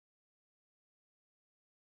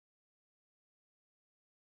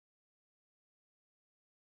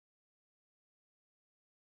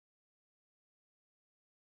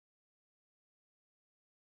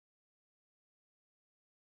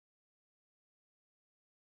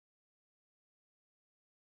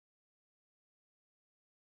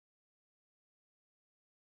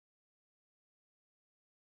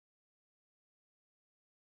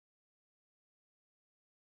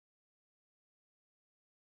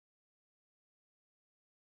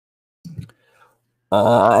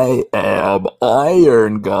I am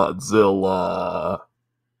Iron Godzilla.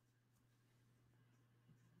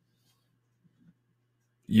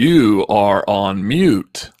 You are on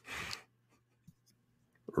mute.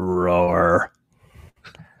 Roar.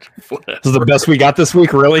 This is the best we got this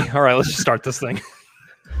week, really? All right, let's just start this thing.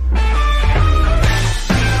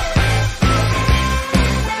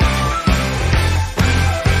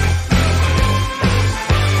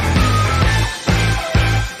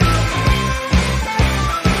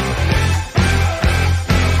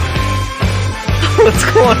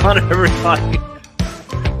 What's going on, everybody?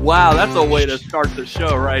 Wow, that's a way to start the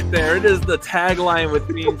show right there. It is the tagline with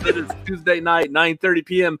themes. It is Tuesday night, 9:30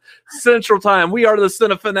 p.m. Central Time. We are the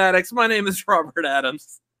Cinefanatics. My name is Robert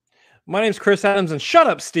Adams. My name's Chris Adams, and shut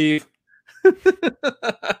up, Steve.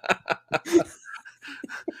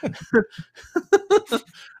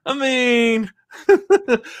 I mean,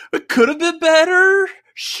 it could have been better.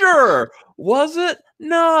 Sure. Was it?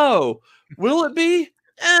 No. Will it be?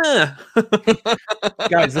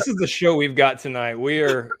 Guys, this is the show we've got tonight.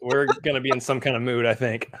 We're going to be in some kind of mood, I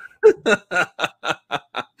think.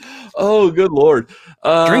 Oh, good Lord.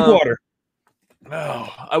 Drink water.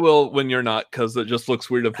 Oh, I will when you're not, because it just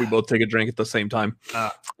looks weird if we both take a drink at the same time.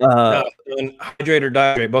 Hydrate or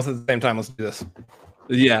dihydrate, both at the same time. Let's do this.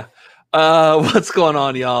 Yeah. What's going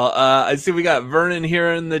on, y'all? I see we got Vernon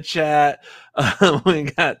here in the chat. We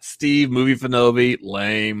got Steve, Movie Fanobi,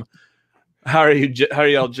 lame. How are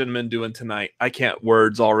y'all gentlemen doing tonight? I can't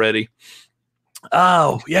words already.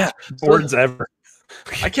 Oh, yeah. Words ever.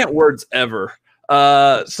 I can't words ever.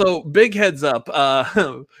 So big heads up.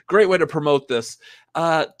 Great way to promote this.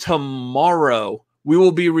 Tomorrow we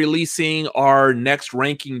will be releasing our next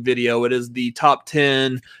ranking video. It is the top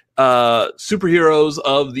 10 superheroes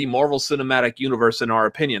of the Marvel Cinematic Universe, in our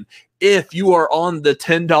opinion. If you are on the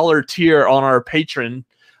 $10 tier on our Patreon,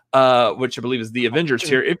 which I believe is the Avengers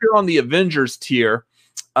tier. If you're on the Avengers tier,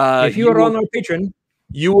 if you are on our Patreon,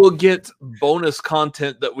 you will get bonus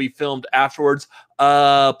content that we filmed afterwards,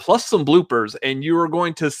 plus some bloopers, and you are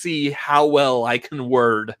going to see how well I can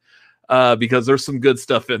word, because there's some good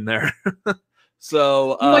stuff in there.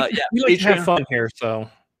 So we like to have fun here, so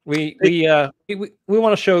we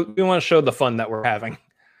want to show the fun that we're having.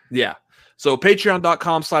 Yeah. So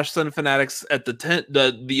patreon.com/cinefanatics at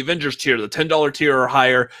the Avengers tier, the $10 tier or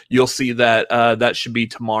higher, you'll see that that should be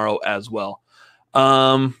tomorrow as well.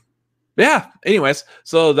 Yeah, anyways,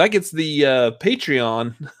 so that gets the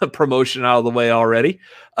Patreon promotion out of the way already.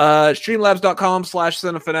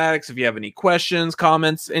 Streamlabs.com/cinefanatics if you have any questions,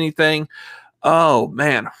 comments, anything. Oh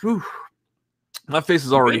man, whew. My face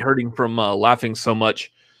is already hurting from laughing so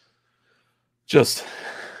much. Just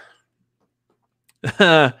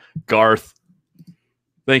Garth.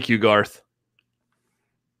 Thank you, Garth.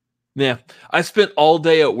 Yeah, I spent all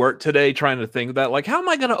day at work today trying to think that, like, how am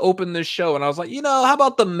I going to open this show? And I was like, how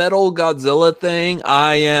about the Metal Godzilla thing?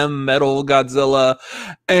 I am Metal Godzilla.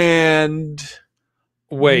 And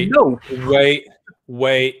wait.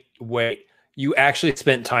 You actually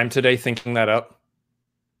spent time today thinking that up?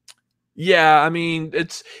 Yeah, I mean,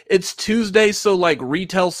 it's Tuesday, so like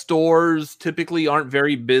retail stores typically aren't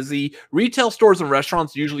very busy. Retail stores and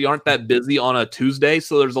restaurants usually aren't that busy on a Tuesday,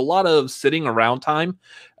 so there's a lot of sitting around time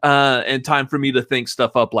and time for me to think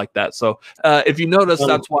stuff up like that. So if you notice,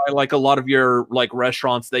 that's why like a lot of your like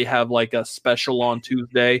restaurants, they have like a special on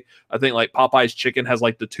Tuesday. I think like Popeye's Chicken has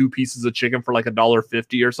like the 2 pieces of chicken for like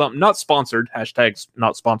 $1.50 or something. Not sponsored, hashtags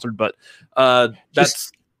not sponsored, but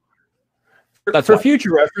that's for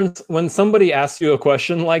future reference. When somebody asks you a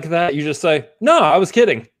question like that, you just say, "No, I was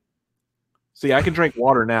kidding." See, I can drink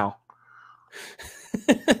water now.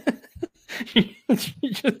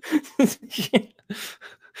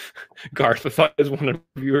 Garth, if I was one of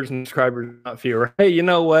the viewers and subscribers, not fewer. Hey, you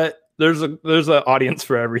know what? There's an audience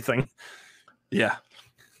for everything. Yeah.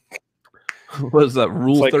 What is that?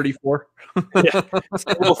 Rule 34? Yeah.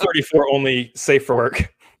 Rule 34 only safe for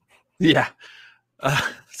work. Yeah.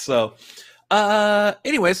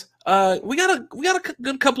 Anyways, we got a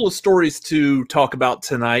good couple of stories to talk about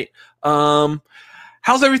tonight.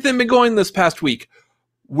 How's everything been going this past week?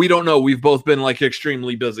 We don't know. We've both been like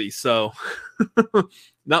extremely busy, so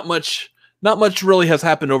not much really has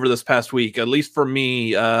happened over this past week, at least for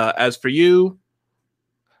me. As for you,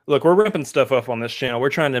 look, we're ramping stuff up on this channel. We're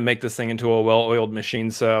trying to make this thing into a well-oiled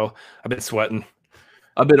machine, so I've been sweating.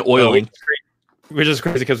 I've been oiling. Which is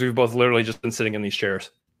crazy because we've both literally just been sitting in these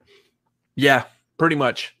chairs. Yeah, pretty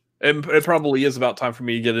much. It probably is about time for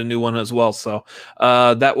me to get a new one as well. So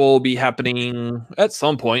that will be happening at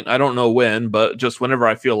some point. I don't know when, but just whenever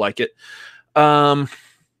I feel like it. Anyway,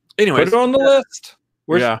 put it on the list.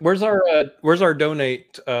 Where's our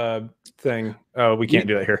donate thing. Oh, we can't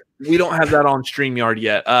do that here. We don't have that on StreamYard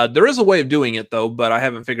yet. There is a way of doing it though, but I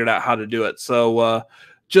haven't figured out how to do it. So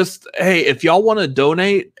just hey, if y'all want to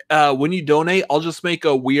donate, when you donate, I'll just make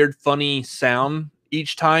a weird, funny sound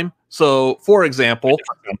each time. So, for example,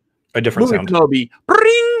 a different sound. Kenobi,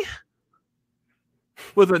 bring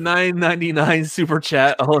with a $9.99 super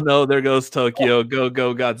chat. Oh no, there goes Tokyo. Go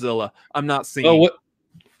Godzilla. I'm not seeing. Oh,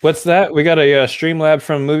 what's that? We got a Streamlab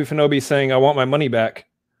from Movie Fanobi saying, "I want my money back."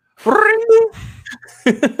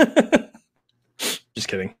 Just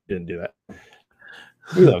kidding. Didn't do that.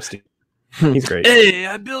 We love Steve. He's great. Hey,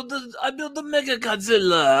 I build the Mega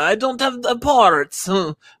Godzilla. I don't have the parts.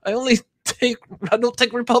 I don't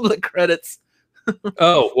take Republic credits.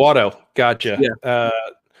 Oh, Watto. Gotcha. Yeah.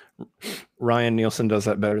 Ryan Nielsen does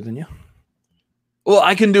that better than you. Well,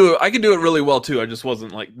 I can do it really well too. I just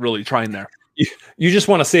wasn't like really trying there. You just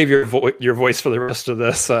want to save your voice for the rest of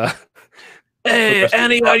this. Hey,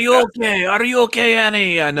 Annie, are you okay? Are you okay,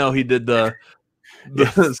 Annie? I know he did the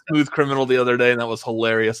Smooth Criminal the other day, and that was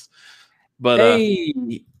hilarious. But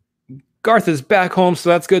hey, Garth is back home, so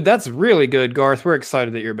that's good. That's really good, Garth. We're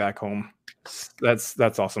excited that you're back home.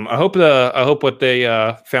 That's awesome. I hope what they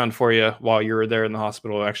found for you while you were there in the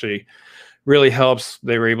hospital actually really helps.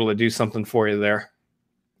 They were able to do something for you there,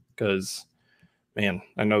 because man,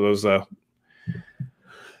 I know those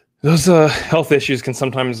health issues can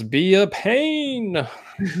sometimes be a pain.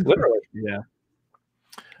 Literally. Yeah.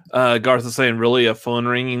 Garth is saying, really, a phone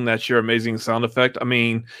ringing? That's your amazing sound effect. I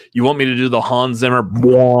mean, you want me to do the Hans Zimmer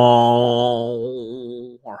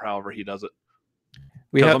or however he does it?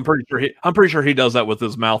 I'm pretty sure he does that with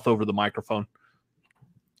his mouth over the microphone.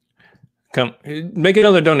 Come, make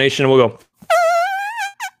another donation, and we'll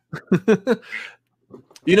go.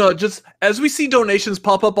 Just as we see donations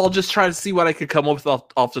pop up, I'll just try to see what I could come up with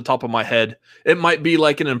off the top of my head. It might be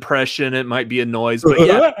like an impression, it might be a noise, but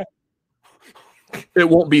yeah. It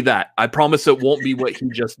won't be that. I promise it won't be what he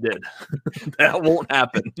just did. That won't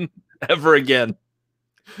happen ever again.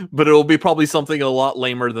 But it will be probably something a lot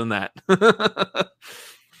lamer than that.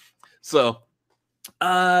 So,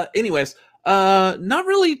 anyways, not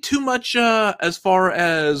really too much as far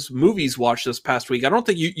as movies watched this past week. I don't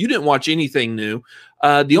think you didn't watch anything new.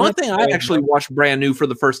 The only thing I actually watched brand new for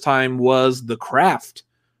the first time was The Craft.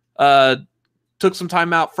 Took some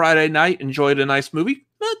time out Friday night, enjoyed a nice movie.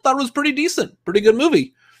 I thought it was pretty decent. Pretty good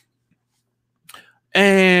movie.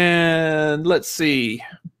 And let's see.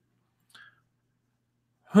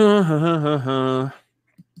 I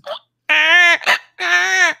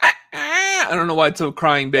don't know why it's a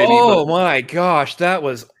crying baby. Oh my gosh, that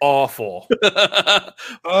was awful.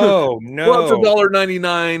 Oh no. Well, it's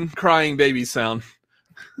 $1.99 crying baby sound.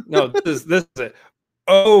 No, this is it.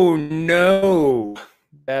 Oh no.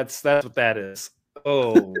 That's what that is.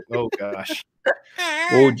 Oh gosh.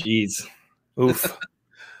 Oh geez. Oof.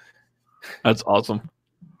 That's awesome.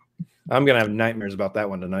 I'm gonna have nightmares about that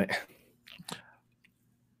one tonight.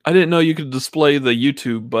 I didn't know you could display the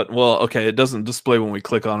YouTube, but well, okay, it doesn't display when we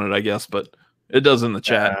click on it, I guess, but it does in the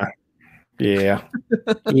chat. Yeah.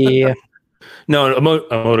 Yeah. No,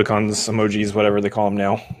 emoticons, emojis, whatever they call them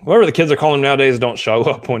now. Whatever the kids are calling them nowadays don't show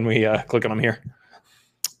up when we click on them here.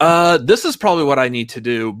 This is probably what I need to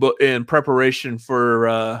do, but in preparation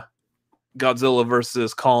for Godzilla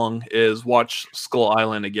versus Kong, is watch Skull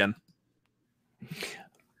Island again.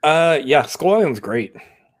 Yeah, Skull Island's great.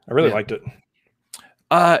 I really liked it.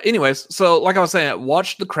 Anyways, so like I was saying, I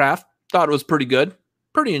watched The Craft, thought it was pretty good,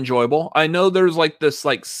 pretty enjoyable. I know there's like this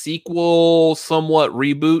like sequel, somewhat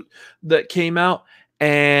reboot that came out,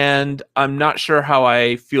 and I'm not sure how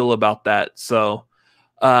I feel about that. So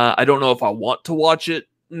I don't know if I want to watch it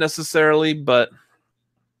necessarily, but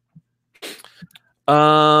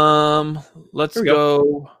let's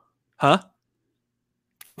go. Huh?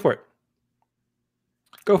 For it.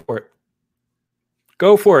 Go for it.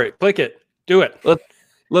 Go for it. Click it. Do it.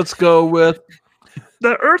 Let's go with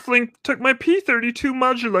that Earthling took my P32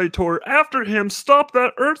 modulator. After him, stop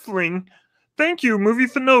that Earthling. Thank you, Movie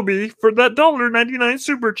Fanobi, for that $1.99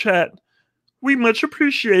 super chat. We much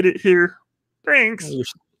appreciate it here. Thanks.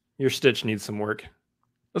 Your Stitch needs some work.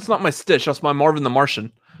 That's not my Stitch. That's my Marvin the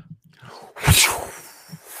Martian.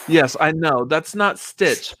 Yes, I know. That's not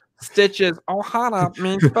Stitch. Stitch is Ohana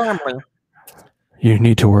means family. You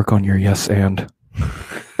need to work on your yes and.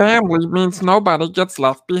 Family means nobody gets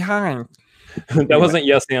left behind. That wasn't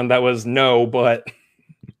yes and, that was no, but...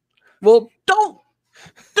 Well, don't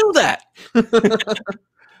do that.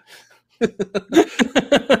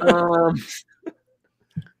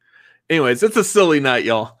 Anyways, it's a silly night,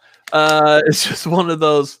 y'all. It's just one of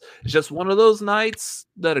those nights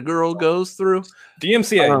that a girl goes through.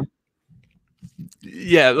 DMCA.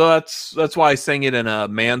 Yeah, well, that's why I sang it in a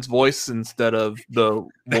man's voice instead of the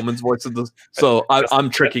woman's voice of the. So I'm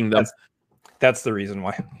tricking them. That's the reason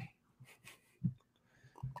why.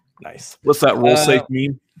 Nice. What's that rule safe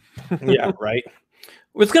meme? Yeah, right.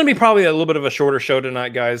 Well, it's going to be probably a little bit of a shorter show tonight,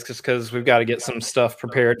 guys, just because we've got to get some stuff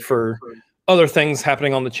prepared for other things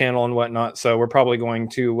happening on the channel and whatnot. So we're probably going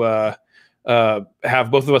to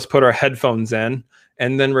have both of us put our headphones in,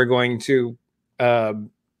 and then we're going to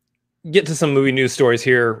get to some movie news stories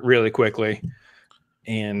here really quickly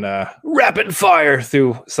and rapid fire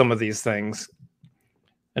through some of these things.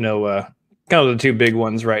 I know kind of the two big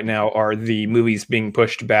ones right now are the movies being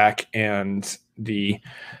pushed back and the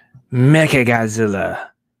Mechagodzilla.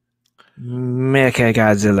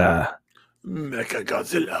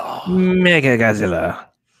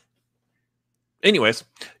 Anyways,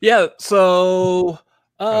 yeah. So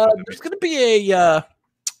there's gonna be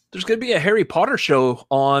a Harry Potter show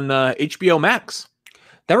on HBO Max.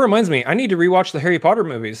 That reminds me, I need to rewatch the Harry Potter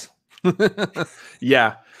movies.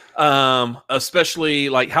 Yeah. Especially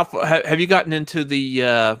like have you gotten into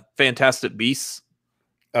the Fantastic Beasts?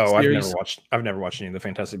 Oh, series? I've never watched any of the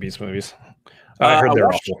Fantastic Beasts movies. I heard they're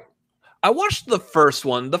awful. I watched the first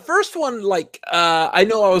one. The first one, like, I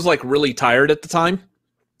know I was like really tired at the time,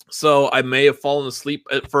 so I may have fallen asleep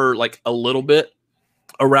for like a little bit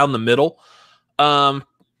around the middle.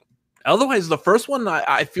 Otherwise, the first one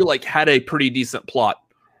I feel like had a pretty decent plot.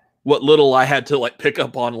 What little I had to like pick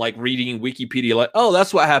up on, like reading Wikipedia, like, oh,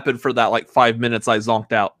 that's what happened for that like 5 minutes I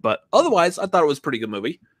zonked out. But otherwise, I thought it was a pretty good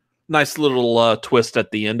movie. Nice little twist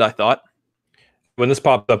at the end, I thought. When this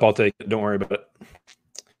pops up, I'll take it. Don't worry about it.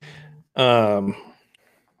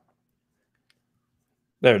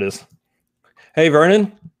 There it is. Hey,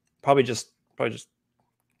 Vernon. Probably just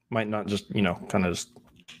might not just, kind of just.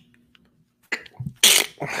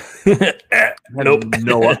 Nope.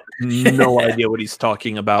 No idea what he's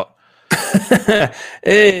talking about.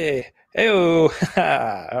 Hey, all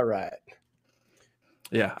right.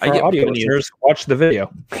 Yeah, For I get audio listeners, watch the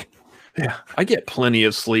video. Yeah, I get plenty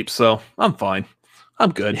of sleep, so I'm fine.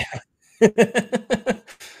 I'm good.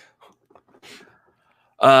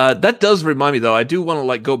 That does remind me, though. I do want to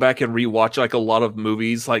like go back and rewatch like a lot of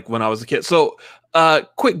movies, like when I was a kid. So,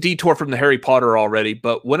 quick detour from the Harry Potter already.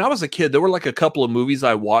 But when I was a kid, there were like a couple of movies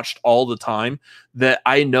I watched all the time that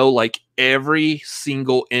I know like every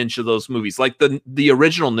single inch of those movies, like the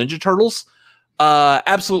original Ninja Turtles.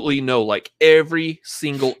 Absolutely know like every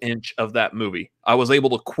single inch of that movie. I was able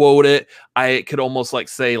to quote it. I could almost like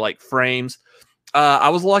say like frames. I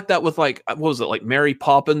was like that with like, what was it? Like Mary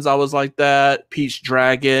Poppins. I was like that. Peach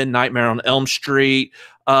Dragon, Nightmare on Elm Street.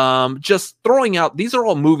 Just throwing out, these are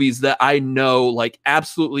all movies that I know like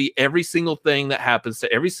absolutely every single thing that happens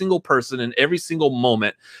to every single person in every single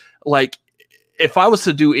moment. Like if I was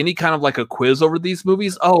to do any kind of like a quiz over these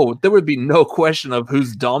movies, oh, there would be no question of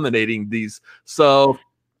who's dominating these. So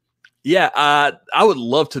yeah, I would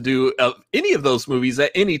love to do any of those movies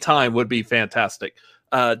at any time would be fantastic.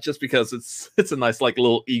 Just because it's a nice like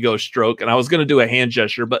little ego stroke, and I was gonna do a hand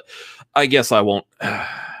gesture, but I guess I won't.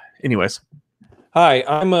 Anyways, hi,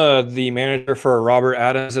 I'm the manager for Robert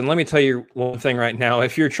Adams, and let me tell you one thing right now: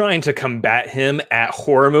 if you're trying to combat him at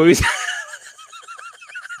horror movies,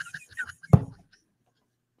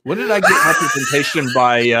 when did I get representation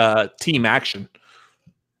by Team Action?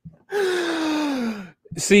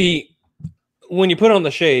 See, when you put on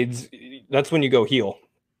the shades, that's when you go heel.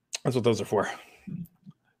 That's what those are for.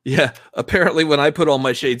 Yeah, apparently when I put on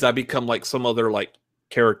my shades, I become like some other like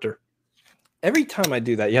character. Every time I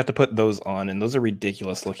do that, you have to put those on, and those are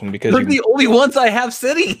ridiculous looking because they're the only ones I have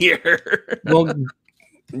sitting here. Well,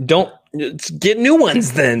 don't get new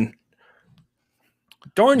ones then.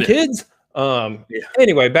 Darn kids.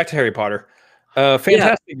 Anyway, back to Harry Potter.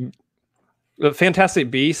 Fantastic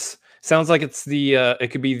Beasts sounds like it's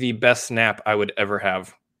it could be the best snap I would ever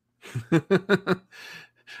have.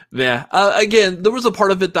 Yeah. Again, there was a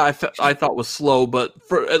part of it that I thought was slow, but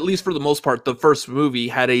at least for the most part, the first movie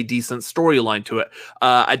had a decent storyline to it.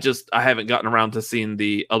 I haven't gotten around to seeing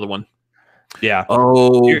the other one. Yeah.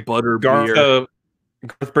 Oh, Butterbeer.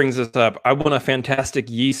 Garth brings this up. I want a Fantastic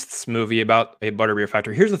Yeasts movie about a butterbeer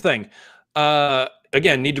factory. Here's the thing.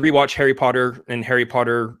 Again, need to rewatch Harry Potter and Harry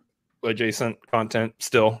Potter adjacent content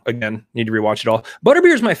still. Again, need to rewatch it all.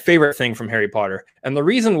 Butterbeer is my favorite thing from Harry Potter. And the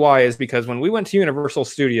reason why is because when we went to Universal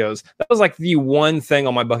Studios, that was like the one thing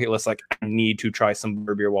on my bucket list. Like, I need to try some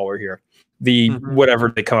butterbeer while we're here.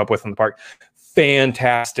 Whatever they come up with in the park.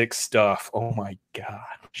 Fantastic stuff. Oh my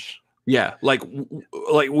gosh. Yeah, like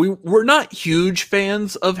we're not huge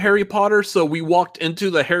fans of Harry Potter, so we walked into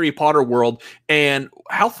the Harry Potter world, and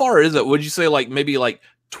how far is it? Would you say like maybe like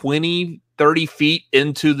 20, 30 feet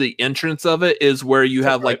into the entrance of it is where you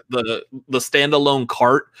have like the standalone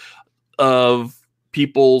cart of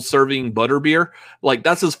people serving butterbeer. Like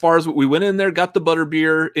that's as far as we went in there, got the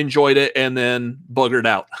butterbeer, enjoyed it, and then buggered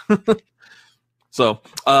out. So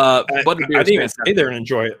butterbeer. I didn't even stay there and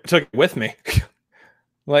enjoy it. I took it with me.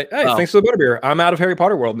 Like, hey, thanks for the butterbeer. I'm out of Harry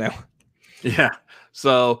Potter world now. Yeah.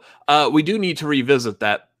 So we do need to revisit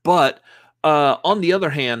that. But on the other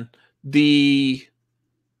hand, the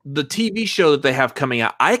TV show that they have coming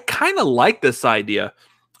out, I kind of like this idea.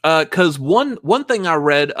 Because one thing I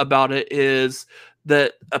read about it is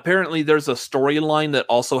that apparently there's a storyline that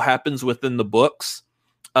also happens within the books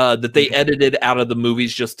that they edited out of the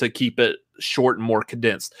movies just to keep it short and more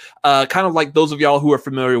condensed. Kind of like those of y'all who are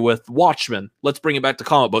familiar with Watchmen. Let's bring it back to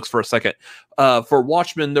comic books for a second. For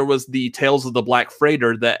Watchmen, there was the Tales of the Black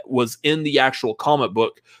Freighter that was in the actual comic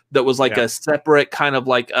book that was like a separate kind of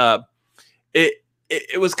like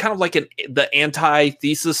it was kind of like the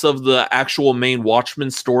antithesis of the actual main Watchmen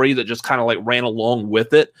story that just kind of like ran along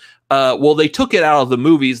with it. Well, they took it out of the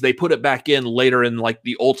movies. They put it back in later in like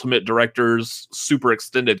the Ultimate Director's super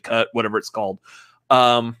extended cut, whatever it's called.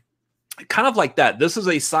 Kind of like that. This is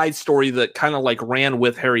a side story that kind of like ran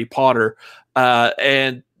with Harry Potter.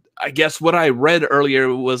 And I guess what I read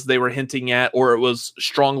earlier was they were hinting at, or it was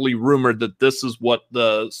strongly rumored that this is what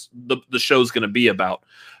the show's going to be about.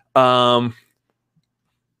 Oh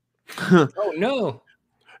no.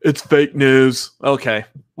 It's fake news. Okay.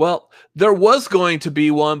 Well, there was going to be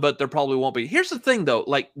one, but there probably won't be. Here's the thing, though.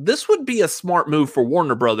 Like, this would be a smart move for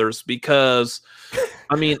Warner Brothers because,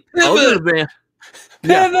 I mean, other than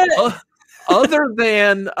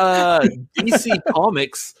DC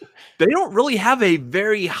Comics, they don't really have a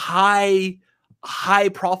very high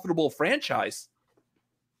profitable franchise.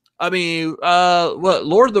 I mean, what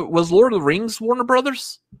Lord of the Rings Warner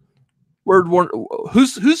Brothers?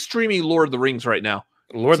 Who's streaming Lord of the Rings right now?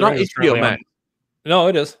 Lord of the Rings is HBO Max. No,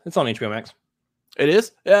 it is. It's on HBO Max. It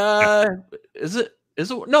is. Is it?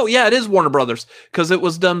 No, yeah, it is Warner Brothers because it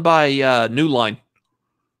was done by New Line.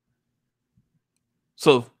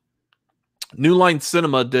 So New Line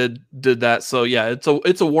Cinema did that. So yeah,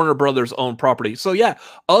 it's a Warner Brothers owned property. So yeah,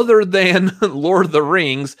 other than Lord of the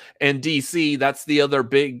Rings and DC, that's the other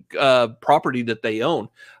big property that they own.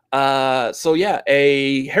 So yeah,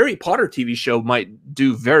 a Harry Potter TV show might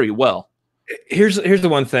do very well. Here's the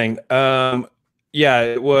one thing. Yeah,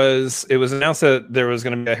 it was announced that there was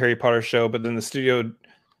going to be a Harry Potter show, but then the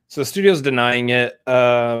studio's denying it.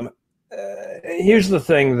 Here's the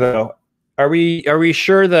thing, though. Are we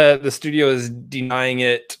sure that the studio is denying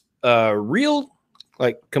it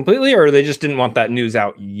completely, or they just didn't want that news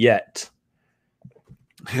out yet?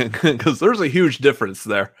 Because there's a huge difference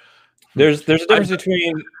there. There's a difference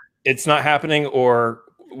between it's not happening or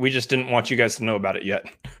we just didn't want you guys to know about it yet.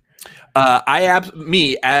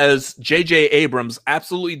 Me as J.J. Abrams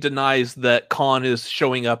absolutely denies that Khan is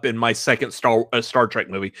showing up in my second Star Trek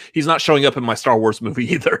movie. He's not showing up in my Star Wars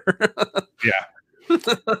movie either. Yeah.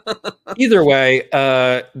 Either way,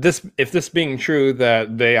 if this being true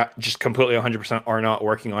that they just completely 100% are not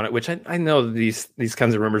working on it, which I know these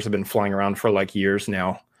kinds of rumors have been flying around for like years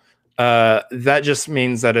now. That just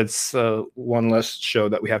means that it's one less show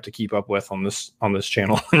that we have to keep up with on this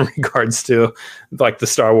channel in regards to like the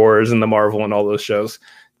Star Wars and the Marvel and all those shows.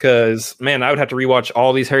 Because man, I would have to rewatch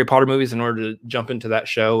all these Harry Potter movies in order to jump into that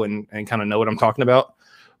show and kind of know what I'm talking about.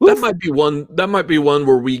 That might be one. That might be one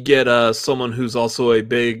where we get someone who's also a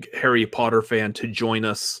big Harry Potter fan to join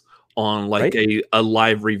us on like a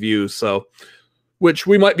live review. So, which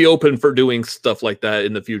we might be open for doing stuff like that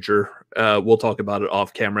in the future. We'll talk about it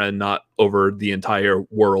off camera and not over the entire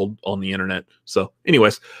world on the internet. So,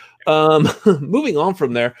 anyways, moving on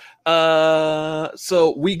from there.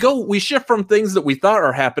 So we shift from things that we thought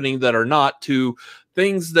are happening that are not to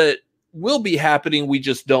things that will be happening. We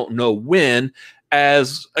just don't know when.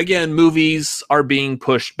 As again, movies are being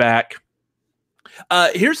pushed back.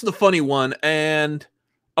 Here's the funny one, and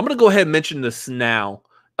I'm going to go ahead and mention this now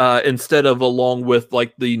instead of along with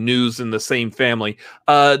like the news in the same family.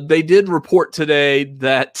 They did report today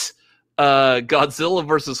that Godzilla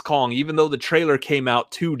vs. Kong, even though the trailer came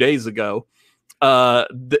out 2 days ago,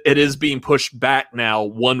 it is being pushed back now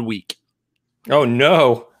 1 week. Oh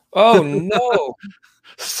no! Oh no!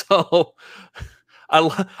 So.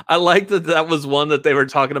 I like that was one that they were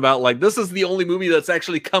talking about. Like, this is the only movie that's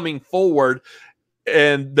actually coming forward,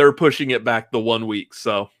 and they're pushing it back the 1 week.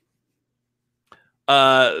 So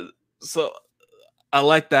I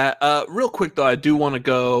like that. Real quick though, I do want to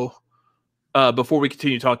go before we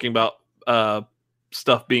continue talking about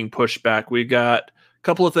stuff being pushed back. We got a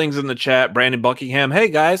couple of things in the chat. Brandon Buckingham, hey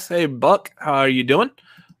guys, hey Buck, how are you doing?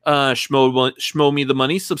 Schmo me the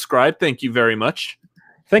money. Subscribe. Thank you very much.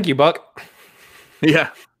 Thank you, Buck. Yeah.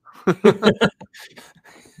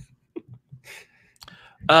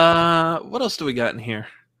 What else do we got in here?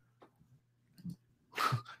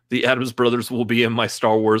 The Addams Brothers will be in my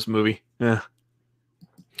Star Wars movie. Yeah.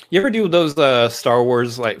 You ever do those Star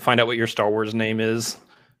Wars, like find out what your Star Wars name is?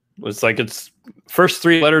 It's like it's first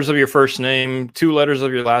 3 letters of your first name, 2 letters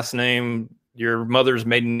of your last name, your mother's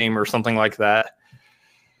maiden name, or something like that.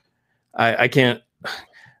 I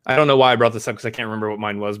don't know why I brought this up because I can't remember what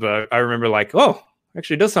mine was, but I remember like, oh,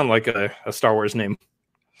 actually it does sound like a Star Wars name.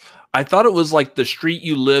 I thought it was like the street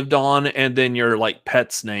you lived on and then your like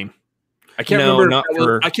pet's name. I can't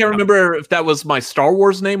remember if that was my Star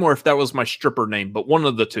Wars name or if that was my stripper name, but one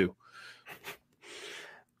of the two.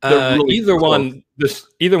 Really either one,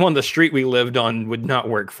 the street we lived on would not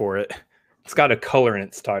work for it. It's got a color in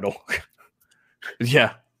its title.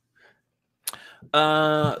 Yeah.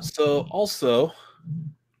 So also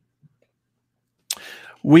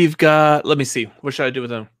we've got, let me see, what should I do with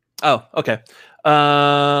them? Oh, okay.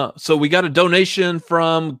 So we got a donation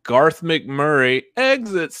from Garth McMurray.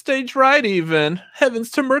 Exit stage right even. Heavens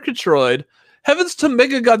to Murgatroyd. Heavens to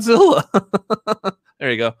Mega Godzilla.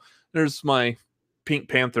 There you go. There's my Pink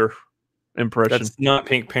Panther impression. That's not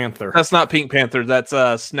Pink Panther. That's not Pink Panther. That's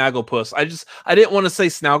Snagglepuss. I didn't want to say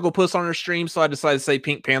Snagglepuss on our stream, so I decided to say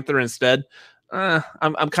Pink Panther instead.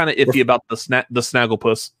 I'm kind of iffy about the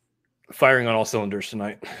Snagglepuss. Firing on all cylinders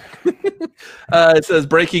tonight. It says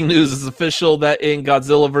breaking news is official that in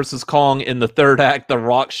Godzilla vs. Kong in the 3rd act, The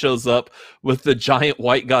Rock shows up with the giant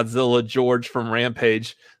white Godzilla George from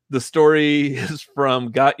Rampage. The story is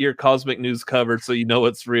from Got Your Cosmic News Covered, so you know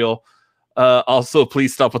it's real. Also,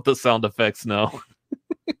 please stop with the sound effects. No.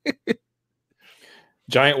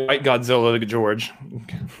 Giant white Godzilla George.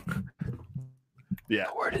 Yeah.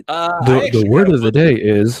 The word of the day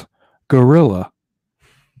is gorilla.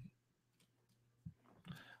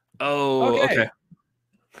 Oh, okay.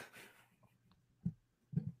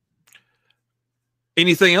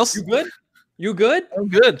 Anything else? You good? You good? I'm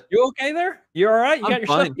good. You okay there? You all right? You got your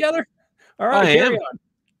stuff together? All right, I carry am. on.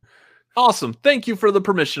 Awesome. Thank you for the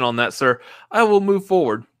permission on that, sir. I will move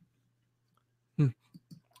forward.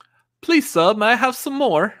 Please, sub. May I have some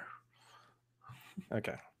more?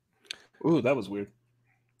 Okay. Ooh, that was weird.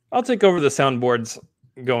 I'll take over the soundboards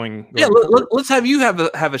going. Yeah, let's have you have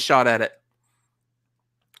a shot at it.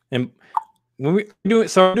 And when we do it,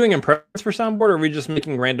 so are we doing impressions for soundboard, or are we just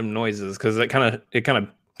making random noises? Because it kind of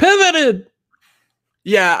pivoted.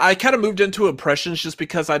 Yeah, I kind of moved into impressions just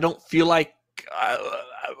because I don't feel like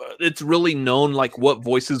it's really known like what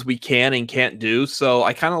voices we can and can't do. So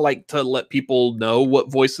I kind of like to let people know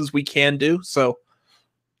what voices we can do. So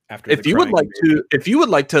if you would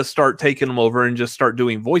like to start taking them over and just start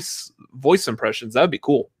doing voice impressions, that'd be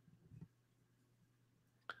cool.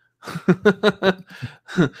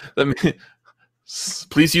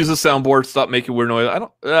 Please use a soundboard. Stop making weird noise. I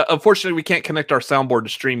don't. Unfortunately, we can't connect our soundboard to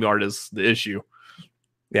StreamYard. Is the issue?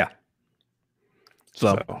 Yeah.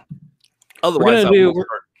 So otherwise,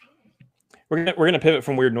 we're gonna pivot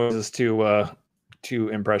from weird noises to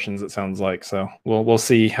impressions. It sounds like so. We'll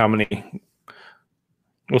see how many.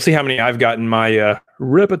 We'll see how many I've got in my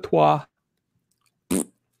repertoire.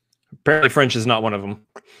 Apparently, French is not one of them.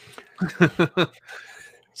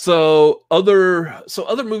 So other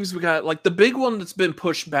movies we got, like the big one that's been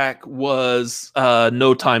pushed back was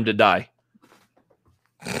No Time to Die.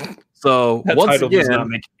 So once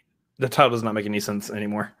again, the title does not make any sense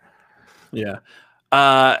anymore. Yeah.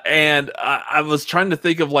 And I was trying to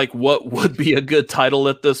think of like what would be a good title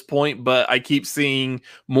at this point, but I keep seeing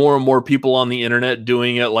more and more people on the internet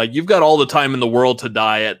doing it. Like, you've got all the time in the world to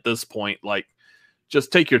die at this point. Like,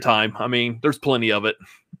 just take your time. I mean, there's plenty of it.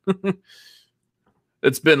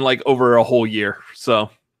 It's been like over a whole year. So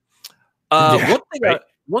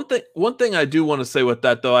one thing I do want to say with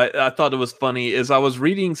that, though, I thought it was funny, is I was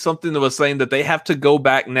reading something that was saying that they have to go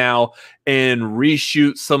back now and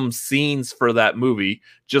reshoot some scenes for that movie,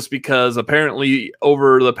 just because apparently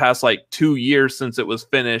over the past like 2 years since it was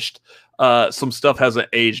finished, some stuff hasn't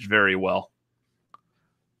aged very well.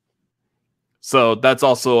 So that's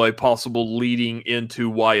also a possible leading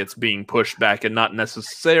into why it's being pushed back, and not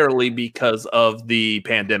necessarily because of the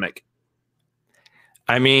pandemic.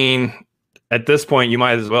 I mean, at this point, you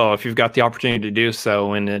might as well, if you've got the opportunity to do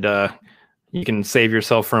so, and you can save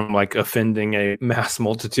yourself from like offending a mass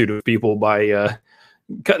multitude of people by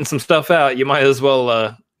cutting some stuff out. You might as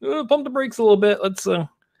well pump the brakes a little bit. Let's,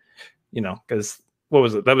 because what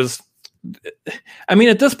was it? That was. I mean,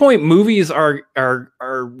 at this point, movies are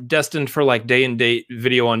destined for like day and date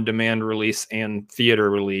video on demand release and theater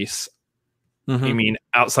release. I mean,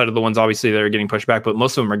 outside of the ones obviously that are getting pushed back, but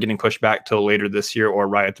most of them are getting pushed back till later this year or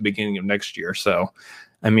right at the beginning of next year. So,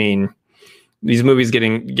 I mean, these movies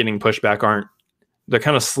getting pushed back they're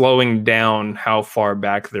kind of slowing down how far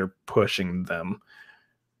back they're pushing them.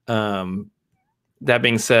 That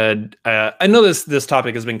being said, I know this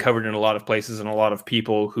topic has been covered in a lot of places, and a lot of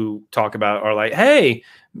people who talk about it are like, hey,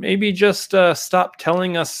 maybe just stop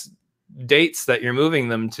telling us dates that you're moving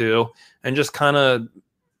them to and just kind of,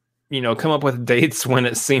 come up with dates when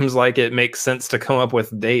it seems like it makes sense to come up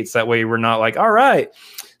with dates. That way we're not like, all right,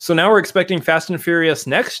 so now we're expecting Fast and Furious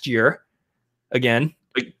next year again.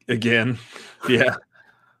 Yeah.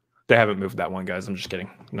 They haven't moved that one, guys. I'm just kidding.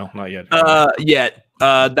 No, not yet.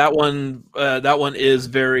 That one is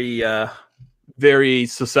very very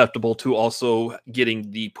susceptible to also getting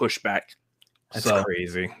the pushback. That's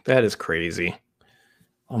crazy. That is crazy.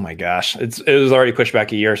 Oh my gosh. It was already pushed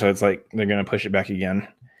back a year, so it's like they're gonna push it back again.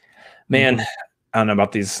 Man, I don't know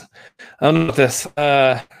about these. I don't know about this.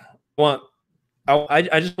 I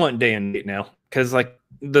just want day and date now, because like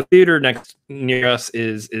the theater next near us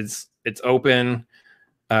is it's open.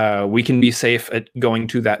 We can be safe at going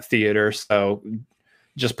to that theater, so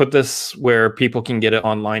just put this where people can get it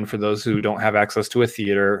online for those who don't have access to a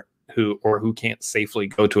theater who can't safely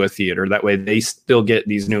go to a theater. That way they still get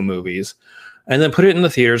these new movies, and then put it in the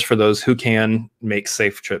theaters for those who can make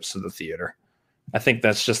safe trips to the theater. I think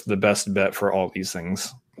that's just the best bet for all these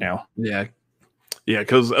things now. Yeah,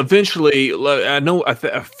 because eventually,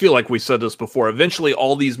 I feel like we said this before. Eventually,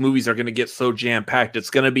 all these movies are going to get so jam packed. It's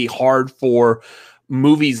going to be hard for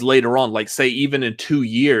movies later on, like say even in 2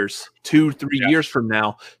 years, 3 years from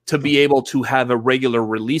now, to be able to have a regular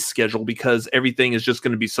release schedule, because everything is just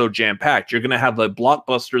going to be so jam packed. You're going to have a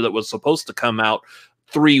blockbuster that was supposed to come out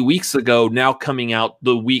 3 weeks ago now coming out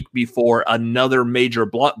the week before another major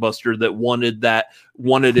blockbuster that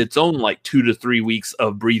wanted its own like 2 to 3 weeks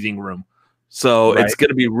of breathing room. So It's going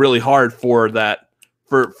to be really hard for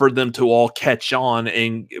them to all catch on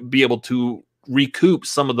and be able to recoup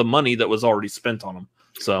some of the money that was already spent on them.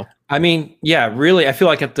 So I mean, yeah, really, I feel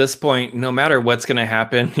like at this point, no matter what's going to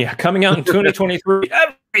happen, coming out in 2023,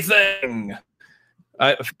 everything.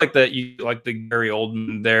 I feel like that you like the Gary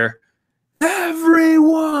Oldman there.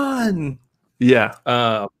 Everyone. Yeah.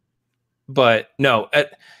 But no,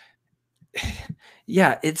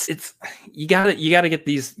 it's you gotta get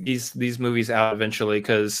these movies out eventually,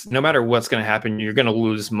 because no matter what's going to happen, you're going to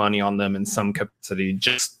lose money on them in some capacity.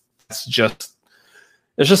 It's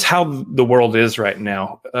just how the world is right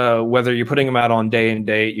now. Whether you're putting them out on day and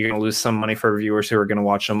date, you're going to lose some money for viewers who are going to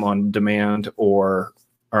watch them on demand or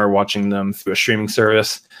are watching them through a streaming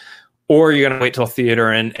service, or you're going to wait till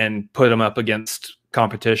theater and put them up against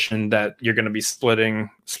competition that you're going to be splitting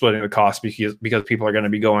the cost, because people are going to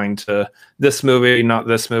be going to this movie, not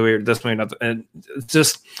this movie, or this movie, not and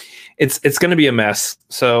it's going to be a mess.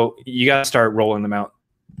 So you got to start rolling them out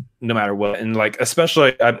no matter what. And like,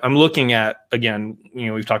 especially I'm looking at, again,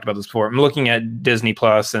 we've talked about this before, I'm looking at Disney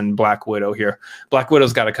Plus and Black Widow here. Black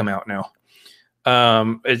Widow's got to come out now.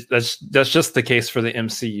 That's just the case for the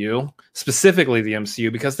MCU, specifically the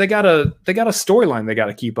MCU, because they got a storyline they got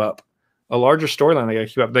to keep up, a larger storyline they got to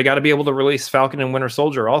keep up. They got to be able to release Falcon and Winter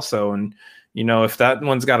Soldier also, and if that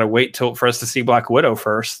one's got to wait for us to see Black Widow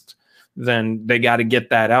first, then they got to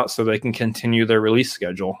get that out so they can continue their release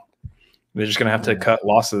schedule. They're just gonna have to cut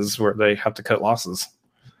losses where they have to cut losses.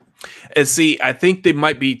 And see, I think they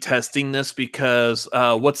might be testing this because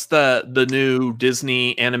what's the new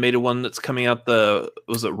Disney animated one that's coming out?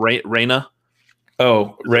 Was it Raya?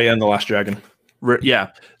 Oh, Raya and the Last Dragon.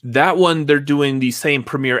 Yeah, that one they're doing the same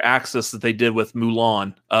premiere access that they did with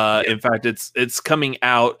Mulan. In fact, it's coming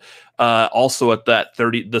out also at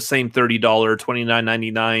the same $30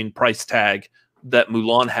 $29.99 price tag that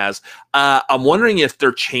Mulan has. I'm wondering if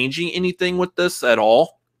they're changing anything with this at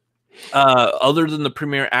all, other than the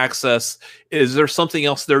premiere access. Is there something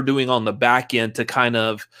else they're doing on the back end to kind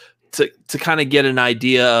of get an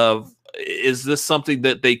idea of, is this something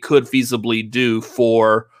that they could feasibly do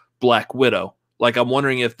for Black Widow? Like, I'm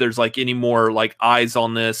wondering if there's like any more like eyes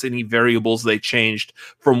on this, any variables they changed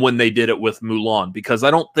from when they did it with Mulan, because I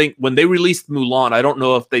don't think when they released Mulan, I don't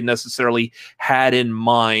know if they necessarily had in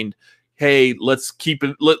mind, hey, let's keep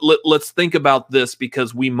it. Let's think about this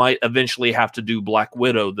because we might eventually have to do Black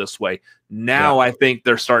Widow this way. Now I think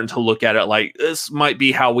they're starting to look at it like this might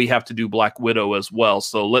be how we have to do Black Widow as well.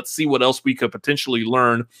 So let's see what else we could potentially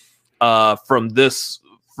learn from this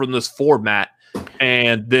format,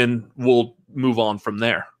 and then we'll move on from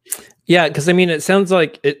there. Yeah, because I mean, it sounds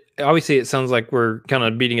like we're kind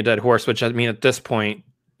of beating a dead horse. Which I mean, at this point,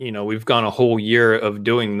 we've gone a whole year of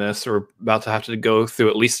doing this, or about to have to go through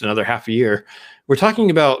at least another half a year. We're talking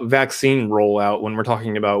about vaccine rollout when we're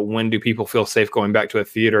talking about when do people feel safe going back to a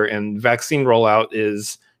theater, and vaccine rollout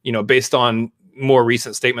is, based on more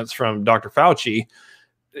recent statements from Dr. Fauci,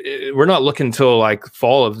 we're not looking till like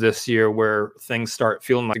fall of this year where things start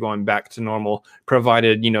feeling like going back to normal,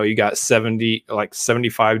 provided, you got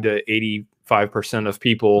 75 to 85% of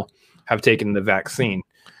people have taken the vaccine.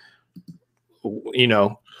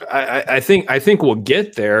 I think we'll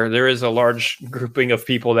get there. There is a large grouping of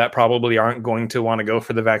people that probably aren't going to want to go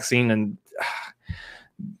for the vaccine, and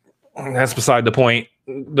that's beside the point.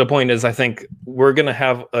 The point is, I think we're going to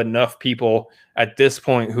have enough people at this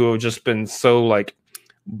point who have just been so like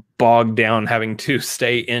bogged down having to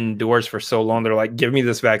stay indoors for so long. They're like, give me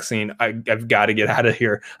this vaccine. I've got to get out of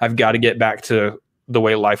here. I've got to get back to the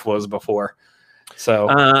way life was before. So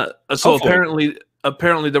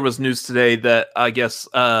apparently there was news today that I guess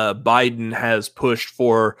Biden has pushed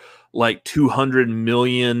for like 200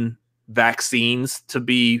 million vaccines to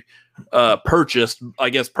be purchased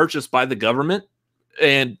by the government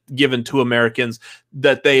and given to Americans,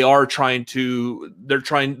 that they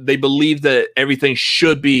believe that everything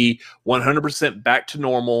should be 100% back to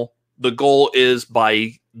normal. The goal is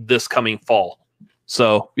by this coming fall.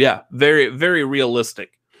 So yeah, very, very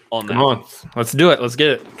realistic on that. Come on, let's do it. Let's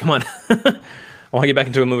get it. Come on. I want to get back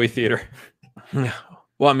into a movie theater.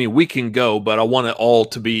 Well, I mean, we can go, but I want it all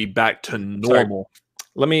to be back to normal. Sorry.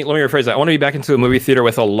 Let me rephrase that. I want to be back into a movie theater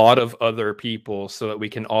with a lot of other people so that we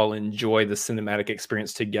can all enjoy the cinematic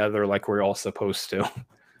experience together like we're all supposed to.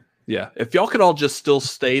 Yeah. If y'all could all just still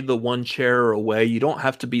stay the one chair away, you don't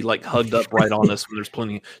have to be like hugged up right on us when there's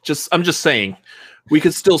plenty. I'm just saying, we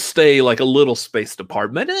could still stay like a little spaced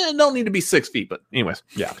apart. But don't need to be 6 feet. But anyways,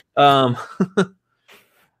 yeah.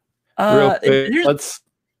 Real quick,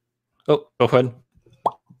 go ahead.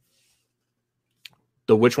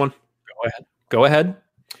 The which one? Go ahead.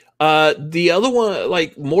 The other one,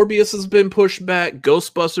 like Morbius has been pushed back.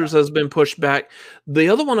 Ghostbusters has been pushed back. The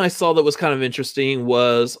other one I saw that was kind of interesting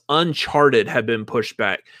was Uncharted had been pushed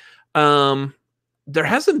back. There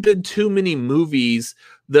hasn't been too many movies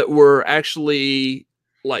that were actually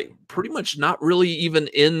like pretty much not really even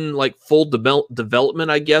in like full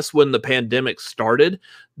development, I guess, when the pandemic started,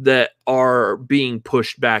 that are being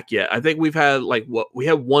pushed back yet. I think we've had we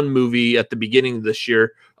had one movie at the beginning of this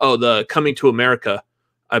year. Oh, the Coming to America,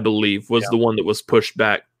 I believe, was the one that was pushed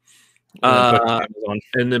back, and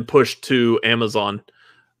then pushed to Amazon.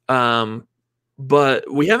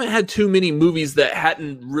 But we haven't had too many movies that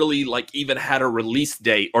hadn't really like even had a release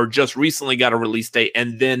date or just recently got a release date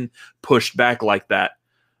and then pushed back like that.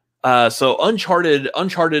 So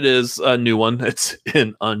Uncharted is a new one. It's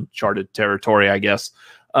in uncharted territory, I guess.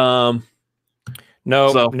 No.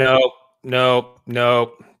 Okay,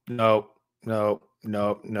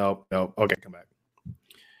 come back.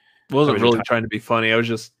 Wasn't really trying to be funny. I was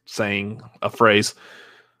just saying a phrase.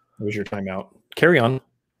 It was your timeout. Carry on.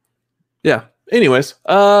 Yeah. Anyways,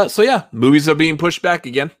 so yeah, movies are being pushed back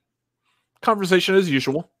again. Conversation as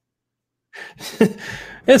usual.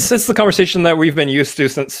 It's the conversation that we've been used to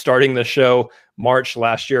since starting the show March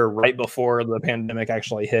last year, right before the pandemic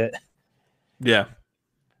actually hit. Yeah.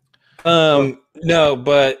 No,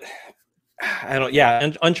 but I don't. Yeah,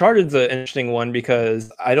 Uncharted's an interesting one because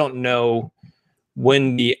I don't know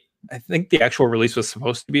when I think the actual release was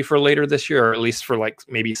supposed to be for later this year, or at least for like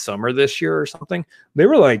maybe summer this year or something. They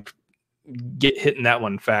were like hitting that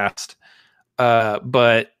one fast,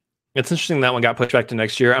 but it's interesting that one got pushed back to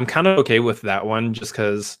next year. I'm kind of okay with that one just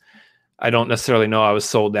because I don't necessarily know I was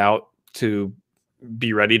sold out to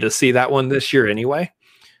be ready to see that one this year anyway.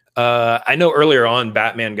 I know earlier on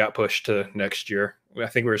Batman got pushed to next year. I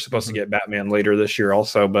think we were supposed to get Batman later this year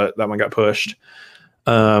also, but that one got pushed.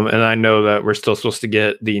 And I know that we're still supposed to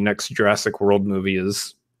get the next Jurassic World movie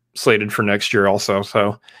is slated for next year also.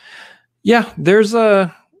 So yeah, there's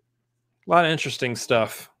a lot of interesting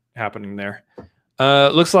stuff happening there.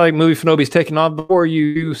 Looks like Movie Fanobi's taking on before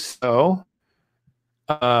you. So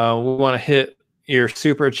we want to hit your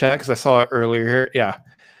super chat because I saw it earlier. Yeah.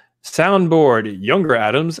 Soundboard, Younger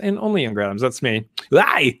Adams, and only Younger Adams. That's me.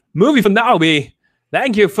 Hi, Movie Fanobi.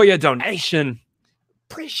 Thank you for your donation.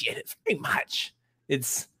 Appreciate it very much.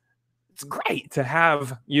 It's great to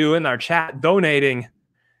have you in our chat donating.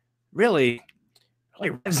 Really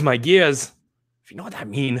revs my gears, if you know what I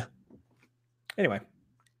mean. Anyway,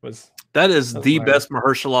 that is the best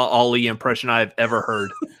Mahershala Ali impression I've ever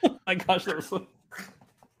heard. Oh my gosh, that was so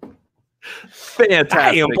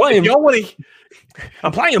fantastic.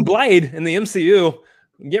 I'm playing Blade in the MCU.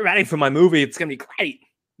 Get ready for my movie. It's gonna be great.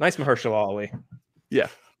 Nice Mahershala Ali. Yeah.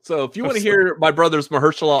 So if you want to hear my brother's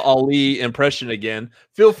Mahershala Ali impression again,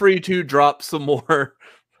 feel free to drop some more.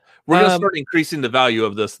 We're going to start increasing the value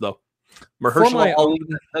of this, though. Mahershala Ali,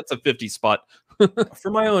 that's a 50 spot. for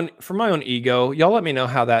my own ego, y'all let me know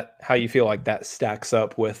how you feel like that stacks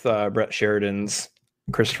up with Brett Sheridan's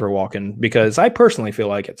Christopher Walken, because I personally feel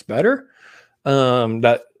like it's better.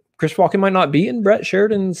 That Chris Walken might not be in Brett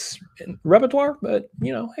Sheridan's repertoire, but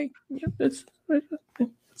hey, it's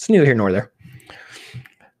neither here nor there.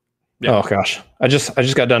 Yeah. Oh gosh, I just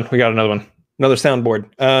got done. We got another one, another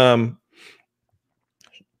soundboard.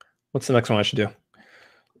 What's the next one I should do?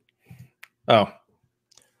 Oh,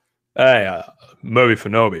 hey, Moby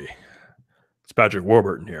Fanobi. It's Patrick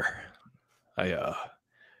Warburton here.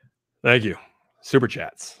 Thank you. Super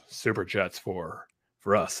chats for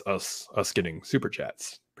us getting super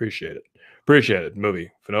chats. Appreciate it.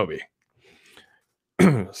 Moby Fanobi.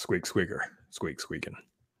 Squeaking.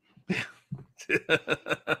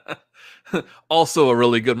 Also a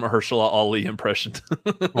really good Mahershala Ali impression.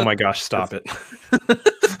 Oh my gosh, stop it.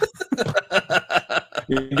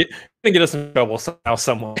 You're gonna get us in trouble somehow,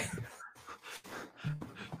 someone.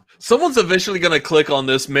 Someone's eventually gonna click on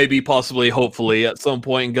this, maybe, possibly, hopefully, at some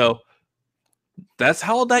point and go, that's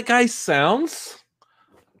how that guy sounds?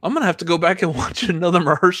 I'm gonna have to go back and watch another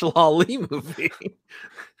Mahershala Ali movie.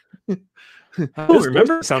 I don't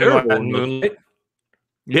remember sounding like that in Moonlight.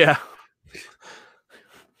 Yeah.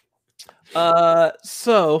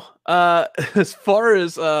 So as far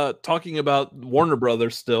as talking about Warner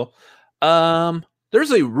Brothers still,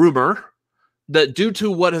 there's a rumor that due to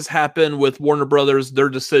what has happened with Warner Brothers, their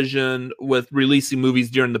decision with releasing movies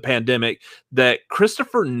during the pandemic, that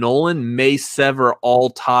Christopher Nolan may sever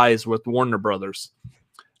all ties with Warner Brothers.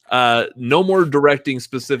 No more directing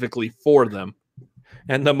specifically for them.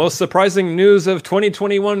 And the most surprising news of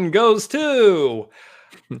 2021 goes to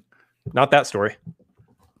not that story.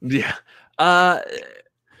 Yeah. I'm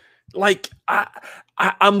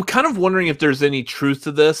kind of wondering if there's any truth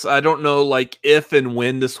to this. I don't know, like, if and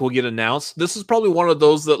when this will get announced. This is probably one of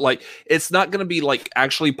those that, like, it's not going to be, like,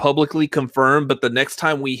 actually publicly confirmed, but the next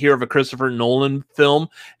time we hear of a Christopher Nolan film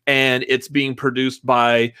and it's being produced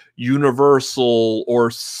by Universal or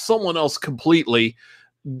someone else completely,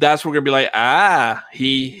 that's where we're going to be like,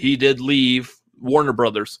 he did leave Warner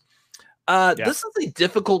Brothers. This is a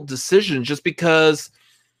difficult decision just because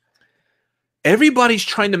everybody's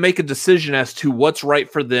trying to make a decision as to what's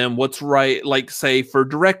right for them, what's right, like, say, for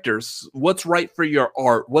directors, what's right for your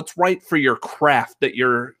art, what's right for your craft that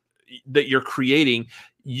you're creating.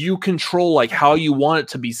 You control, like, how you want it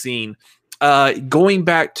to be seen. Going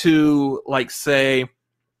back to, like, say,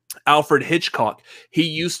 Alfred Hitchcock, he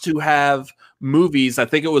used to have movies, I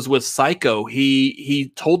think it was with Psycho,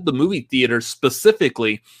 he told the movie theater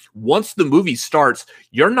specifically, once the movie starts,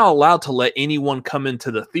 you're not allowed to let anyone come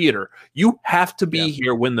into the theater. You have to be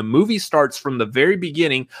here when the movie starts from the very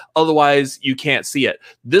beginning, otherwise you can't see it.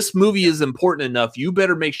 This movie is important enough, you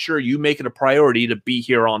better make sure you make it a priority to be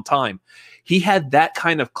here on time. He had that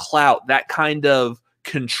kind of clout, that kind of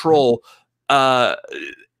control,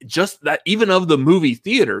 just that, even of the movie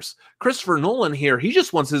theaters. Christopher Nolan here, he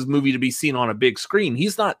just wants his movie to be seen on a big screen.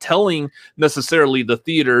 He's not telling necessarily the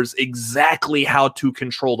theaters exactly how to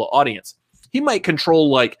control the audience. He might control,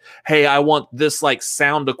 like, hey, I want this, like,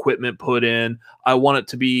 sound equipment put in. I want it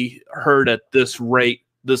to be heard at this rate,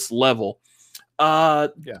 this level.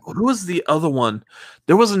 Who was the other one?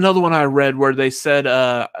 There was another one I read where they said,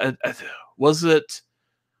 was it,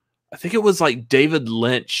 I think it was like David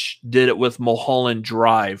Lynch did it with Mulholland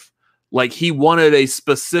Drive. Like, he wanted a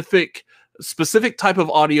specific type of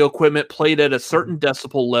audio equipment played at a certain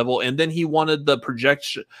decibel level, and then he wanted the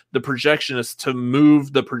projectionist to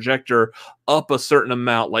move the projector up a certain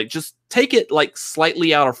amount, like just take it like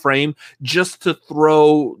slightly out of frame, just to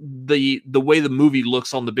throw the way the movie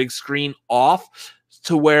looks on the big screen off,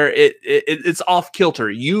 to where it's off kilter.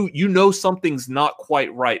 You know something's not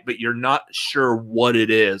quite right, but you're not sure what it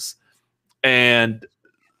is. And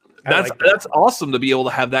that's awesome to be able to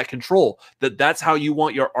have that control, that's how you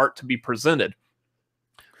want your art to be presented.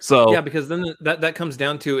 So yeah, because then that comes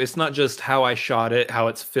down to, it's not just how I shot it, how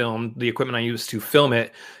it's filmed, the equipment I used to film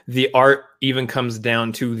it. The art even comes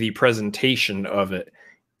down to the presentation of it.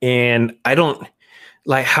 And I don't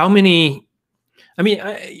like how many. I mean,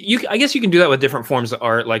 I guess you can do that with different forms of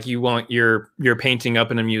art. Like, you want your painting up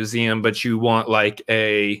in a museum, but you want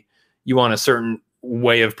a certain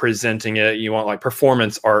way of presenting it. You want, like,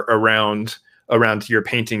 performance art around your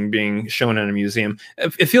painting being shown in a museum.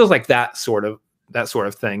 It feels like that sort of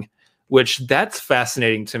thing, which that's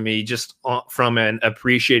fascinating to me, just from an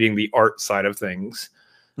appreciating the art side of things.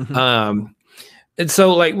 Mm-hmm. And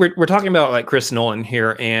so like we're talking about like Chris Nolan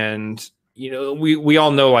here, and we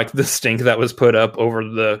all know like the stink that was put up over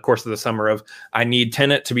the course of the summer of I need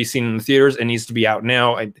Tenet to be seen in the theaters. It needs to be out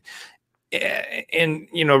now. And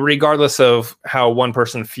regardless of how one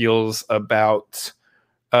person feels about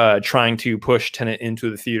trying to push Tenet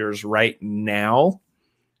into the theaters right now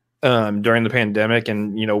during the pandemic,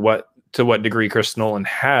 and to what degree Chris Nolan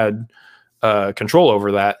had control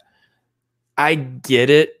over that, I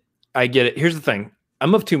get it. Here's the thing.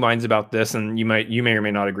 I'm of two minds about this, and you may or may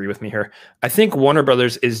not agree with me here. I think Warner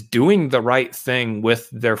Brothers is doing the right thing with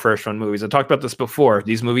their first run movies. I talked about this before.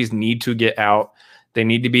 These movies need to get out. They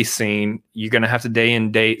need to be seen. You're going to have to day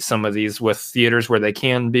and date some of these with theaters where they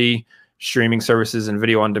can be, streaming services and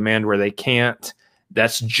video on demand where they can't.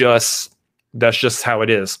 That's just how it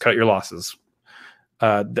is. Cut your losses.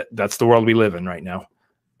 That's the world we live in right now.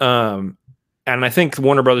 And I think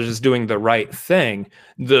Warner Brothers is doing the right thing.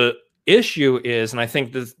 The issue is, and I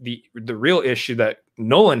think the real issue that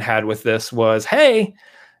Nolan had with this was, hey,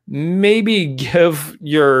 maybe give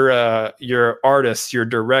your artists, your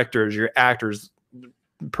directors, your actors,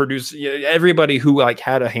 everybody who like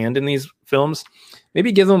had a hand in these films,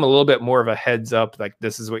 maybe give them a little bit more of a heads up, like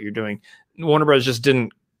this is what you're doing. Warner Bros. Just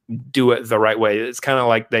didn't do it the right way. It's kind of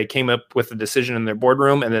like they came up with a decision in their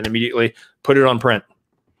boardroom and then immediately put it on print.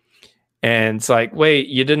 And it's like, wait,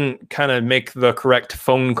 you didn't kind of make the correct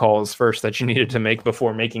phone calls first that you needed to make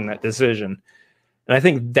before making that decision. And I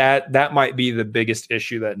think that might be the biggest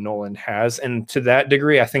issue that Nolan has. And to that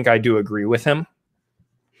degree, I think I do agree with him.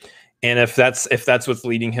 And if that's what's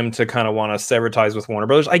leading him to kind of want to sever ties with Warner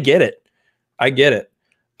Brothers, I get it.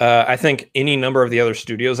 I think any number of the other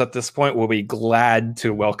studios at this point will be glad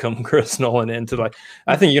to welcome Chris Nolan into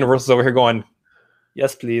I think Universal's over here going,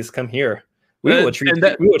 yes, please come here. We will treat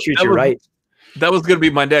you right. That was going to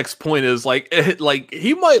be my next point. Is like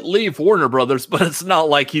he might leave Warner Brothers, but it's not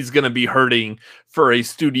like he's going to be hurting for a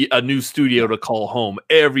new studio to call home.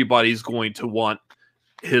 Everybody's going to want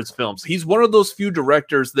his films. He's one of those few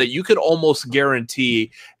directors that you could almost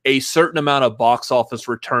guarantee a certain amount of box office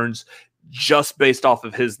returns just based off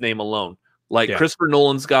of his name alone. Christopher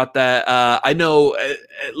Nolan's got that. I know,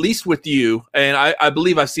 at least with you, and I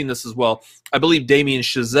believe I've seen this as well. I believe Damien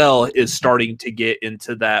Chazelle is starting to get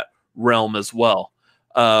into that realm as well,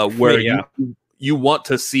 where you want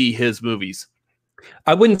to see his movies.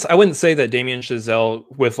 I wouldn't say that Damien Chazelle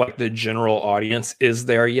with like the general audience is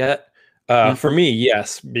there yet. For me,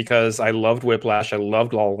 yes, because I loved Whiplash, I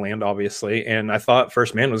loved La La Land, obviously, and I thought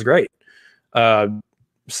First Man was great.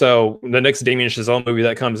 So the next Damien Chazelle movie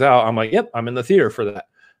that comes out, I'm like, yep, I'm in the theater for that.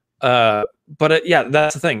 But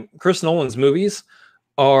that's the thing. Chris Nolan's movies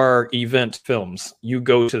are event films. You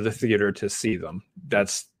go to the theater to see them.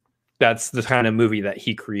 That's the kind of movie that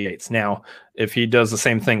he creates. Now, if he does the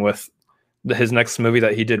same thing with his next movie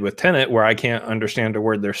that he did with Tenet, where I can't understand a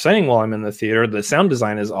word they're saying while I'm in the theater, the sound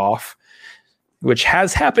design is off, which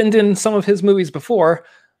has happened in some of his movies before,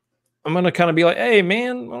 I'm going to kind of be like, hey,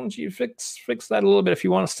 man, why don't you fix that a little bit if you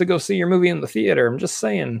want us to go see your movie in the theater? I'm just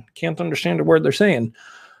saying, can't understand a word they're saying.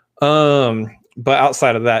 But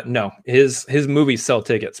outside of that, no. His movies sell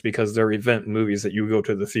tickets because they're event movies that you go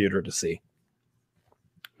to the theater to see.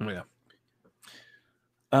 Yeah.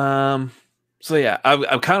 So yeah,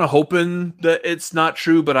 I'm kind of hoping that it's not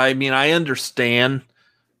true, but I mean, I understand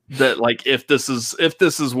that like if this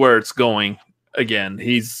is where it's going, again,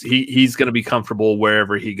 he's going to be comfortable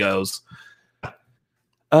wherever he goes.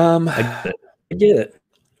 I get it.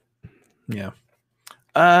 Yeah.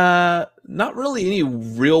 Not really any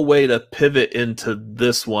real way to pivot into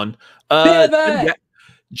this one.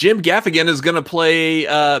 Jim Gaffigan is going to play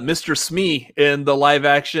Mr. Smee in the live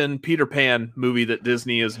action Peter Pan movie that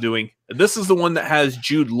Disney is doing. This is the one that has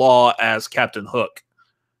Jude Law as Captain Hook.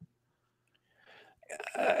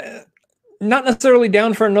 Not necessarily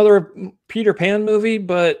down for another Peter Pan movie,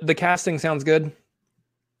 but the casting sounds good.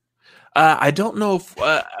 I don't know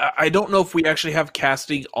if we actually have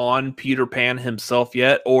casting on Peter Pan himself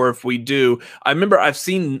yet, or if we do. I remember I've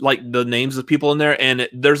seen like the names of people in there, and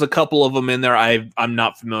there's a couple of them in there I'm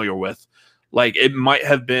not familiar with. Like it might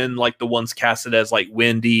have been like the ones casted as like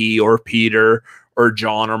Wendy or Peter or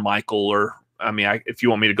John or Michael, or I mean, if you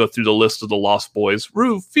want me to go through the list of the Lost Boys,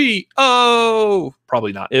 Rufy,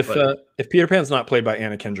 probably not. If Peter Pan's not played by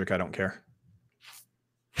Anna Kendrick, I don't care.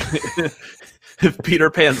 If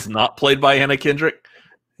Peter Pan's not played by Anna Kendrick,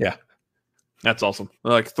 yeah, that's awesome.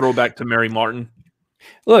 Like throwback to Mary Martin.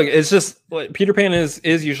 Look, it's just Peter Pan is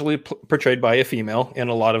usually portrayed by a female in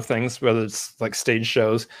a lot of things, whether it's like stage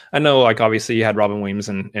shows. I know, like obviously you had Robin Williams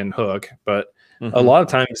in Hook, but a lot of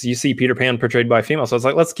times you see Peter Pan portrayed by a female. So it's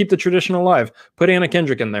like, let's keep the tradition alive. Put Anna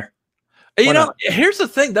Kendrick in there. You know, here's the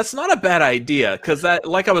thing. That's not a bad idea because that,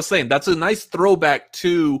 like I was saying, that's a nice throwback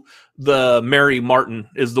to the Mary Martin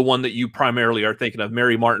is the one that you primarily are thinking of.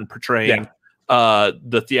 Mary Martin portraying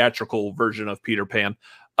the theatrical version of Peter Pan.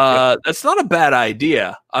 That's not a bad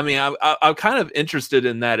idea. I mean, I'm kind of interested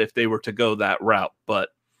in that if they were to go that route. But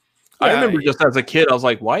I remember just as a kid, I was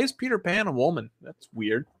like, why is Peter Pan a woman? That's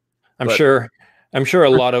weird. I'm sure a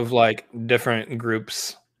lot of like different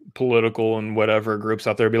groups, political and whatever groups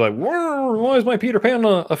out there be like, why is my Peter Pan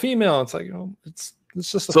a female? It's like, it's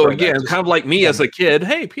just so again, kind of like me as a kid.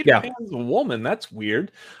 Hey, Peter Pan's a woman. That's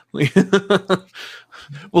weird.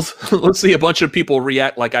 Well, let's see a bunch of people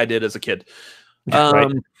react like I did as a kid.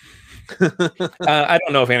 Right. I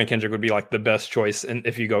don't know if Anna Kendrick would be like the best choice, and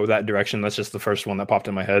if you go that direction, that's just the first one that popped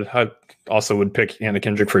in my head. I also would pick Anna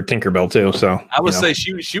Kendrick for Tinkerbell too. So I would say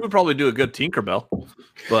she would probably do a good Tinkerbell,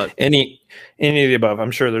 but any of the above.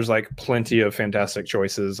 I'm sure there's like plenty of fantastic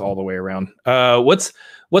choices all the way around.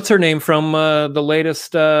 What's her name from the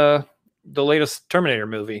latest Terminator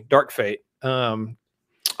movie, Dark Fate?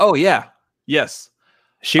 Oh yeah, yes,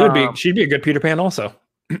 she'd be a good Peter Pan also.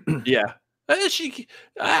 Yeah.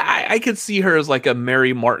 I could see her as like a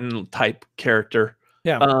Mary Martin type character.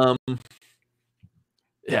 Yeah.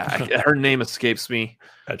 Her name escapes me.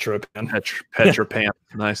 Petra Pan.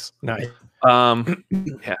 Nice. Nice.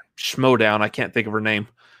 Schmodown. I can't think of her name.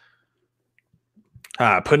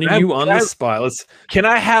 Putting you on the spot. Can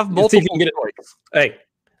I have multiple?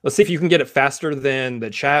 Let's see if you can get it faster than the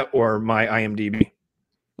chat or my IMDb.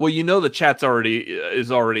 Well, you know the chat's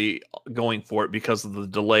already going for it because of the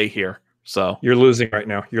delay here. So you're losing right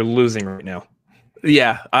now.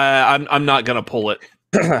 Yeah, I'm not gonna pull it.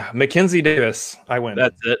 Mackenzie Davis, I win.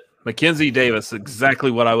 That's it. Mackenzie Davis,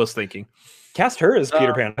 exactly what I was thinking. Cast her as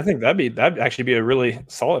Peter Pan. I think that'd actually be a really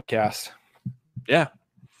solid cast. Yeah.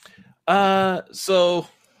 So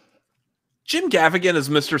Jim Gaffigan is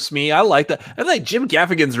Mr. Smee. I like that. I think Jim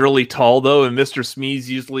Gaffigan's really tall though, and Mr. Smee's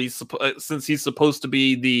usually since he's supposed to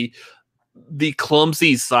be the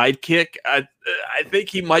clumsy sidekick. I think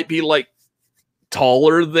he might be like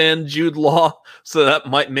taller than Jude Law, so that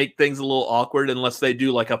might make things a little awkward unless they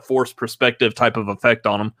do like a forced perspective type of effect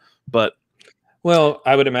on him. But well,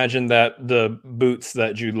 I would imagine that the boots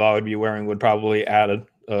that Jude Law would be wearing would probably add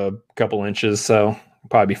a couple inches, so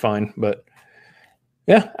probably be fine. But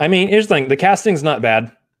yeah, I mean, here's the thing: the casting's not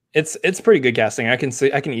bad. It's pretty good casting. I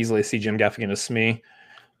can easily see Jim Gaffigan as Smee.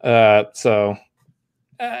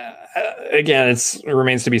 Again, it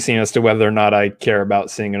remains to be seen as to whether or not I care about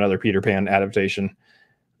seeing another Peter Pan adaptation,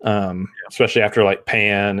 especially after like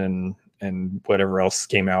Pan and whatever else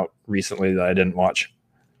came out recently that I didn't watch.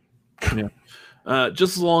 Yeah,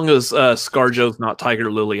 just as long as ScarJo's not Tiger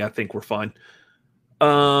Lily, I think we're fine.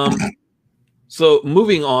 So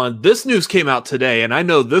moving on, this news came out today, and I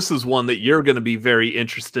know this is one that you're going to be very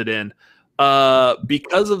interested in.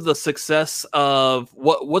 Because of the success of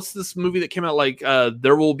what's this movie that came out like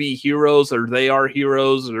There Will Be Heroes or They Are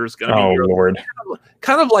Heroes or There's Gonna Be Heroes. Lord,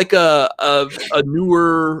 kind of like a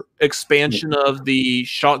newer expansion of the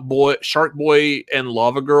Shark Boy and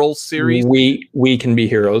Lava Girls series. We can be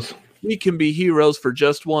heroes. We can be heroes for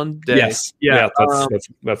just one day. Yes,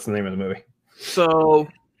 that's the name of the movie. So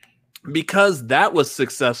because that was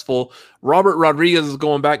successful, Robert Rodriguez is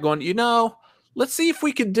going back, let's see if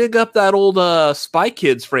we can dig up that old Spy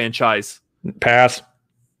Kids franchise. Pass.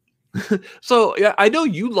 So yeah, I know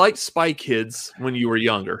you liked Spy Kids when you were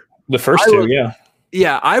younger. The first two, yeah.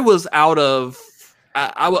 Yeah, I was out of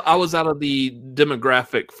I was out of the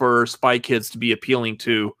demographic for Spy Kids to be appealing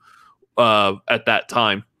to at that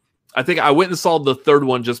time. I think I went and saw the third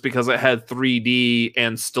one just because it had 3D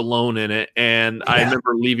and Stallone in it, and I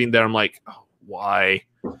remember leaving there. I'm like, oh, why?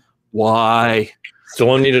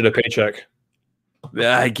 Stallone needed a paycheck.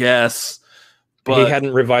 Yeah, I guess, but he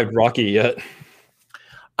hadn't revived Rocky yet.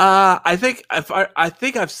 I think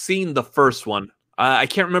I've seen the first one. I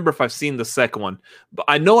can't remember if I've seen the second one, but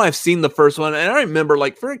I know I've seen the first one, and I remember,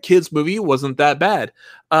 like, for a kids movie, it wasn't that bad.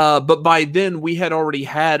 But by then, we had already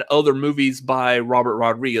had other movies by Robert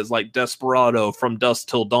Rodriguez, like Desperado, From Dusk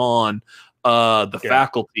Till Dawn, The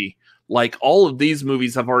Faculty. Like, all of these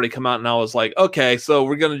movies have already come out, and I was like, okay, so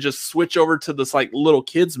we're gonna just switch over to this like little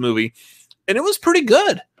kids movie, and it was pretty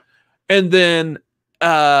good. And then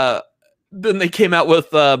they came out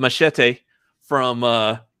with Machete from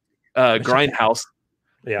Grindhouse.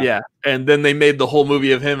 Yeah. And then they made the whole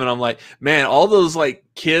movie of him, and I'm like, man, all those like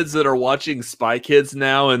kids that are watching Spy Kids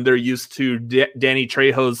now, and they're used to Danny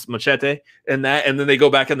Trejo's Machete and that, and then they go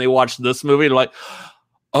back and they watch this movie, they're like,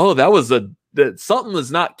 oh, that something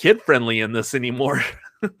is not kid friendly in this anymore.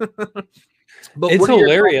 But it's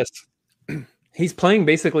hilarious. he's playing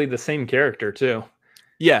basically the same character too.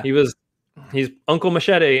 Yeah. He's Uncle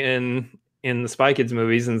Machete in the Spy Kids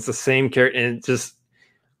movies, and it's the same character, and it's just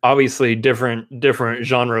obviously different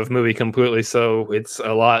genre of movie completely. So it's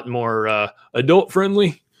a lot more adult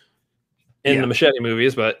friendly in the Machete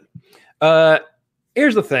movies. But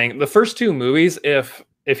here's the thing: the first two movies, if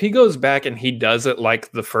he goes back and he does it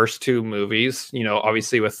like the first two movies,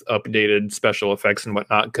 obviously with updated special effects and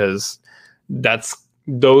whatnot, because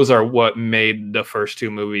those are what made the first two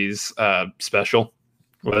movies special,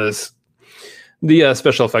 was the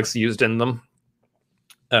special effects used in them.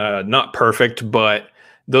 Not perfect, but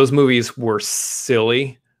those movies were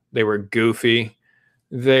silly. They were goofy.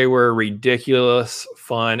 They were ridiculous,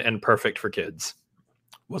 fun, and perfect for kids.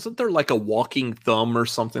 Wasn't there like a walking thumb or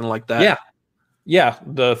something like that? Yeah.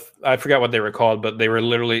 I forgot what they were called, but they were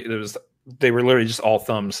literally just all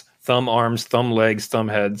thumbs, thumb arms, thumb legs, thumb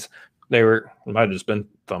heads. It might have just been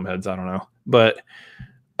thumb heads. I don't know, but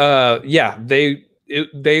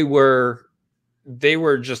they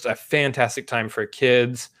were just a fantastic time for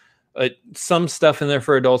kids. Some stuff in there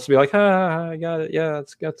for adults to be like, I got it. Yeah,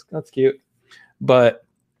 that's cute. But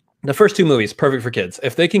the first two movies, perfect for kids.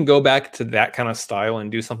 If they can go back to that kind of style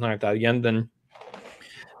and do something like that again, then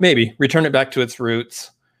maybe return it back to its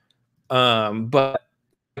roots. But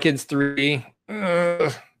Kids 3,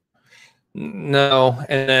 no.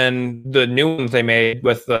 And then the new ones they made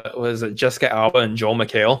with was it Jessica Alba and Joel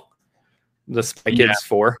McHale, the Spy Kids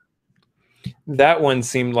 4. That one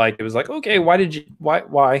seemed like it was like, okay,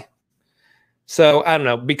 why? So I don't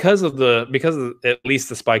know, because of at least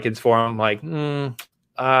the Spy Kids 4, I'm like,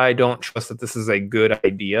 I don't trust that this is a good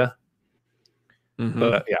idea. Mm-hmm.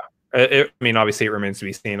 But yeah, obviously it remains to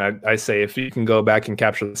be seen. I say if you can go back and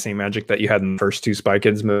capture the same magic that you had in the first two Spy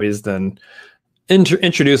Kids movies, then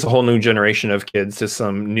introduce a whole new generation of kids to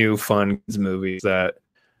some new fun kids movies that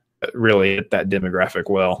really hit that demographic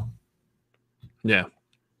well. Yeah.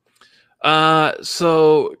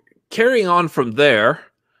 So carrying on from there,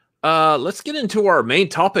 let's get into our main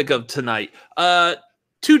topic of tonight.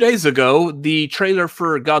 2 days ago, the trailer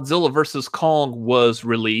for Godzilla vs. Kong was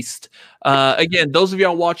released. Again, those of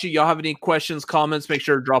y'all watching, y'all have any questions, comments, make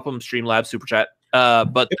sure to drop them Streamlabs Super Chat.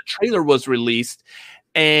 But the trailer was released,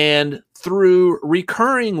 and through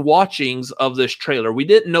recurring watchings of this trailer, we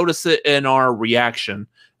didn't notice it in our reaction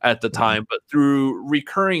at the time, but through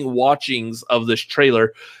recurring watchings of this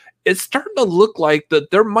trailer, it's starting to look like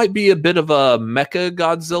that there might be a bit of a Mecha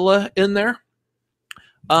Godzilla in there.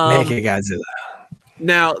 Mecha Godzilla.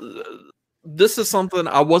 Now, this is something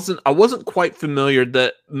I wasn't quite familiar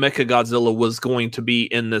that Mecha Godzilla was going to be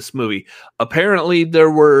in this movie. Apparently, there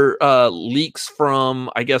were leaks from,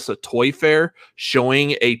 I guess, a toy fair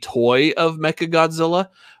showing a toy of Mecha Godzilla.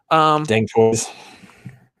 Dang toys.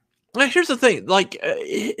 Here's the thing,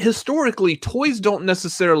 historically, toys don't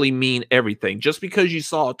necessarily mean everything. Just because you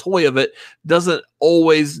saw a toy of it doesn't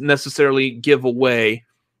always necessarily give away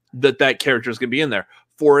that character is going to be in there.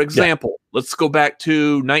 For example, let's go back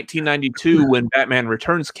to 1992 when Batman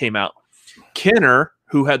Returns came out. Kenner,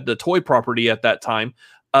 who had the toy property at that time,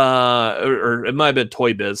 or it might have been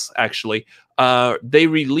Toy Biz, actually, they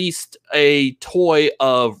released a toy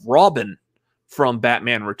of Robin from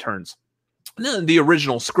Batman Returns. In the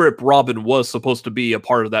original script, Robin was supposed to be a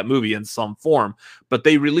part of that movie in some form, but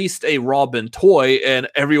they released a Robin toy, and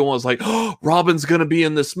everyone was like, oh, Robin's going to be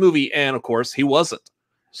in this movie, and of course, he wasn't.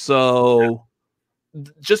 So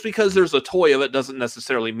just because there's a toy of it doesn't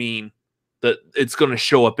necessarily mean that it's going to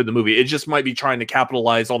show up in the movie. It just might be trying to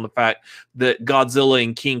capitalize on the fact that Godzilla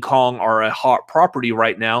and King Kong are a hot property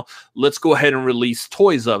right now. Let's go ahead and release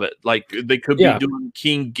toys of it. Like they could be doing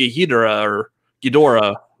King Ghidorah or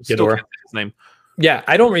Ghidorah. His name. Yeah,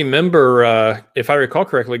 I don't remember, if I recall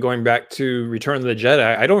correctly, going back to Return of the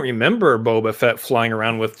Jedi, I don't remember Boba Fett flying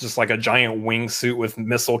around with just like a giant wingsuit with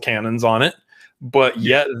missile cannons on it. But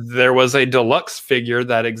yet there was a deluxe figure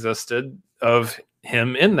that existed of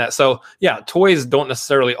him in that. So yeah, toys don't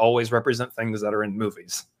necessarily always represent things that are in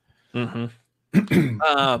movies. Mm-hmm.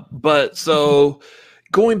 But so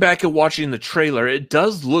going back and watching the trailer, it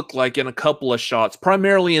does look like in a couple of shots,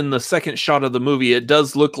 primarily in the second shot of the movie, it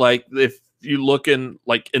does look like if you look in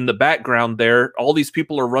the background there, all these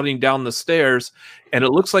people are running down the stairs, and it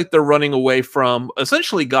looks like they're running away from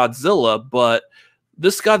essentially Godzilla, but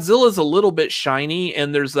this Godzilla is a little bit shiny,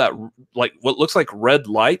 and there's that like what looks like red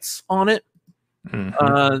lights on it.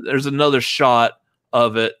 Mm-hmm. There's another shot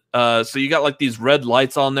of it. So you got like these red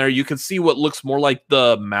lights on there. You can see what looks more like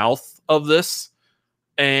the mouth of this.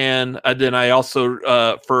 And then I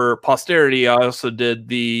also, for posterity, I also did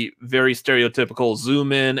the very stereotypical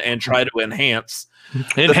zoom in and try to enhance.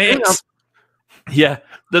 Yeah,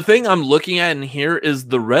 the thing I'm looking at in here is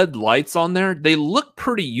the red lights on there. They look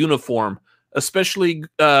pretty uniform, especially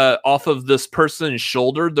off of this person's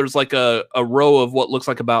shoulder. There's like a row of what looks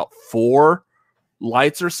like about 4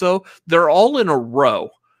 lights or so. They're all in a row.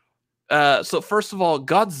 So first of all,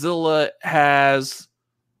 Godzilla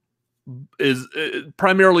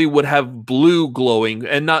primarily would have blue glowing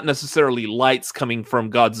and not necessarily lights coming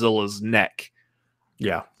from Godzilla's neck.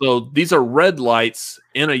 Yeah. So these are red lights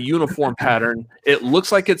in a uniform pattern. It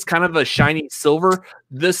looks like it's kind of a shiny silver.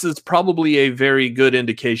 This is probably a very good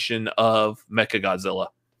indication of Mechagodzilla.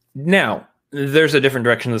 Now, there's a different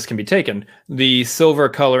direction this can be taken. The silver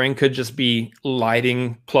coloring could just be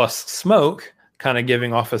lighting plus smoke, kind of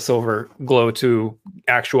giving off a silver glow to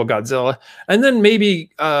actual Godzilla. And then maybe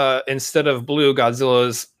instead of blue,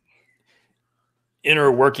 Godzilla's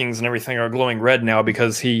inner workings and everything are glowing red now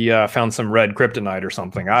because he found some red kryptonite or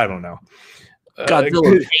something. I don't know.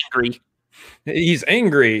 Godzilla's angry. He's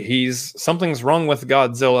angry. Something's wrong with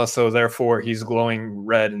Godzilla, so therefore he's glowing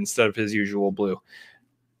red instead of his usual blue.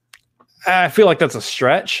 I feel like that's a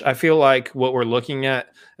stretch. I feel like what we're looking at,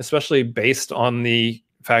 especially based on the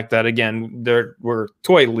fact that, again, there were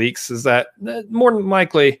toy leaks, is that more than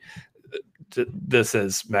likely this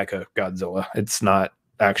is Mecha Godzilla. It's not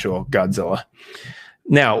actual Godzilla.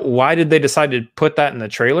 Now, why did they decide to put that in the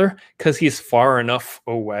trailer? Because he's far enough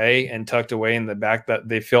away and tucked away in the back that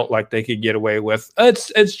they felt like they could get away with.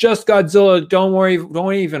 It's just Godzilla. Don't worry.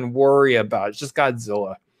 Don't even worry about it. It's just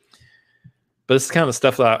Godzilla. But it's kind of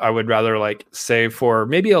stuff that I would rather like save for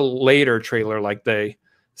maybe a later trailer, like they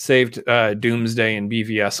saved Doomsday and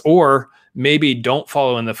BVS, or maybe don't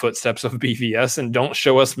follow in the footsteps of BVS and don't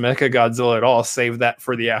show us Mechagodzilla at all. Save that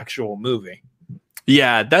for the actual movie.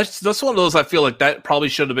 Yeah, that's one of those I feel like that probably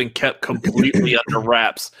should have been kept completely under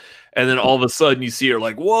wraps. And then all of a sudden you see her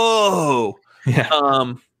like, whoa.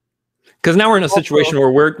 Yeah. Because now we're in a situation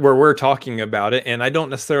where we're talking about it, and I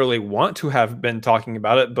don't necessarily want to have been talking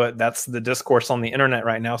about it, but that's the discourse on the internet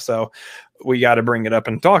right now. So we got to bring it up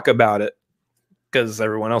and talk about it because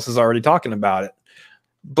everyone else is already talking about it.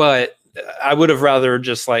 But I would have rather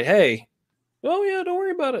just like, hey, oh yeah, don't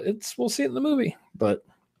worry about it. We'll see it in the movie. But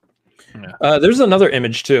there's another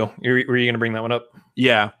image too. Were you going to bring that one up?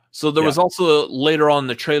 Yeah. So there was also later on in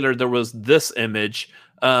the trailer, there was this image,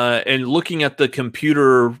 and looking at the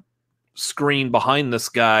computer screen behind this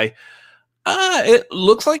guy, it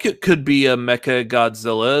looks like it could be a Mecha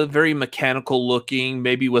Godzilla, very mechanical looking,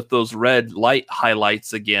 maybe with those red light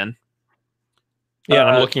highlights again. Yeah, and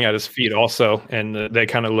I'm looking at his feet also, and they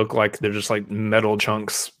kind of look like they're just like metal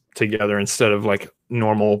chunks together instead of like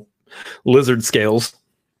normal lizard scales.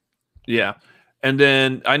 Yeah. And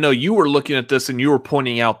then I know you were looking at this and you were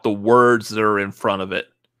pointing out the words that are in front of it.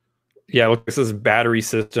 Yeah, look, this is battery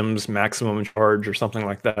systems, maximum charge, or something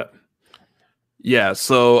like that. Yeah,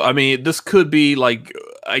 so I mean, this could be like,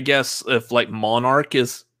 I guess if like Monarch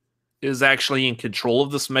is actually in control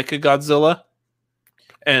of this Mechagodzilla,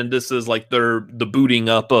 and this is like the booting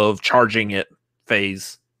up of charging it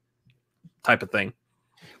phase type of thing.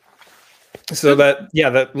 So that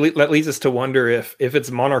leads us to wonder if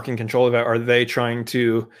it's Monarch in control of it, are they trying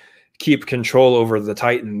to keep control over the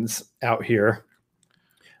Titans out here?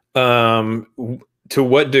 To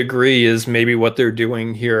what degree is maybe what they're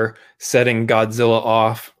doing here setting Godzilla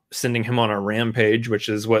off, sending him on a rampage, which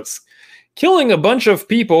is what's killing a bunch of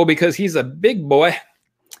people because he's a big boy.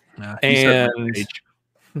 And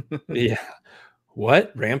yeah,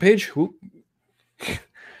 what rampage? Who?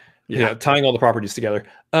 Yeah, tying all the properties together.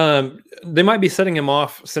 They might be setting him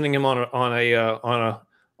off, sending him on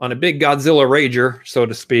a big Godzilla rager, so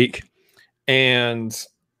to speak, and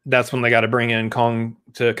that's when they got to bring in Kong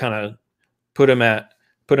to kind of put him at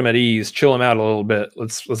ease, chill him out a little bit.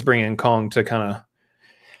 Let's bring in Kong to kind of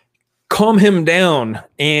calm him down.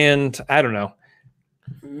 And I don't know,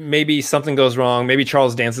 maybe something goes wrong. Maybe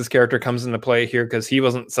Charles Dance's character comes into play here because he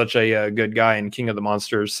wasn't such a good guy in King of the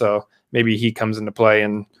Monsters, so maybe he comes into play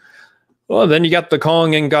and. Well, then you got the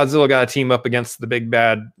Kong and Godzilla got to team up against the big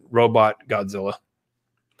bad robot Godzilla.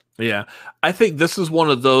 Yeah, I think this is one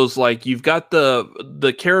of those, like, you've got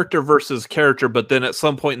the character versus character, but then at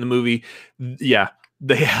some point in the movie,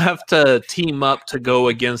 they have to team up to go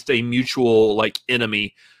against a mutual, like,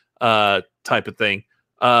 enemy type of thing.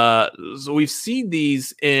 So we've seen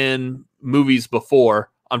these in movies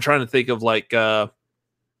before. I'm trying to think of, like... well,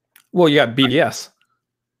 you got BVS.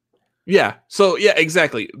 Yeah. So yeah,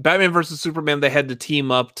 exactly. Batman versus Superman, they had to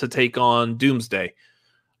team up to take on Doomsday.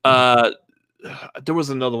 There was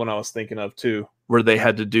another one I was thinking of too, where they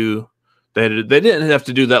didn't have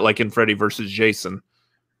to do that like in Freddy versus Jason.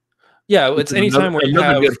 Yeah, Which it's is anytime where you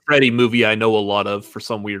another have good Freddy movie I know a lot of for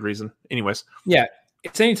some weird reason. Anyways, yeah,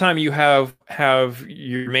 it's anytime you have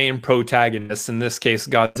your main protagonists. In this case,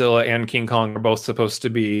 Godzilla and King Kong are both supposed to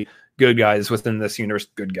be good guys within this universe.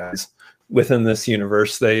 Good guys within this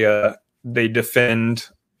universe. They defend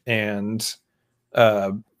and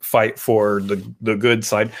fight for the good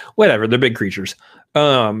side. Whatever, they're big creatures.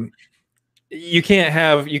 You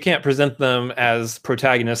can't present them as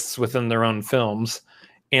protagonists within their own films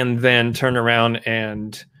and then turn around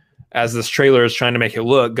and, as this trailer is trying to make it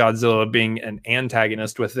look, Godzilla being an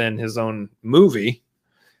antagonist within his own movie.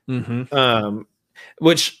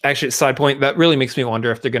 Which actually, side point, that really makes me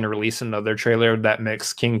wonder if they're going to release another trailer that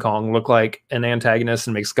makes King Kong look like an antagonist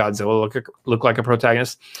and makes Godzilla look like a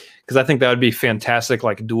protagonist, because I think that would be fantastic,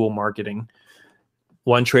 like dual marketing.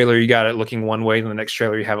 One trailer you got it looking one way, and the next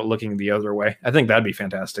trailer you have it looking the other way. I think that'd be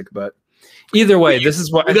fantastic. But either way, this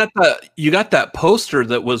is what you got that poster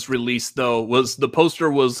that was released though. The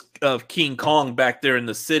poster was of King Kong back there in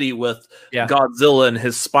the city with Godzilla and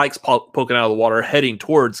his spikes poking out of the water heading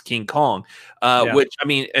towards King Kong. Which, I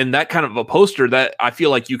mean, and that kind of a poster, that I feel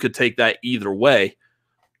like you could take that either way,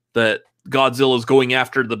 that Godzilla is going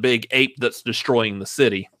after the big ape that's destroying the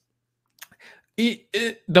city. The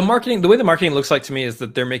way the marketing looks like to me is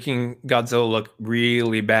that they're making Godzilla look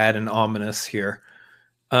really bad and ominous here.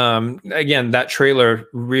 Again, that trailer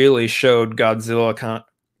really showed Godzilla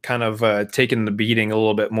kind of taking the beating a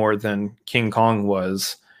little bit more than King Kong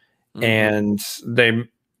was. And they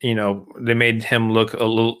made him look a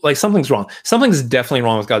little like something's wrong. Something's definitely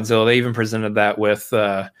wrong with Godzilla. They even presented that with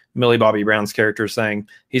Millie Bobby Brown's character saying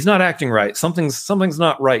he's not acting right. Something's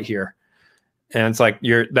not right here. And it's like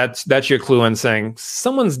that's your clue in saying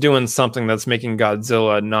someone's doing something that's making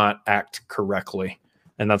Godzilla not act correctly.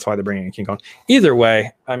 And that's why they're bringing in King Kong. Either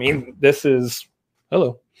way, I mean, this is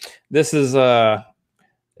the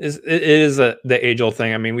age-old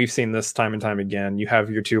thing. I mean, we've seen this time and time again. You have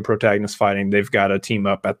your two protagonists fighting. They've got to team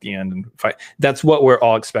up at the end and fight. That's what we're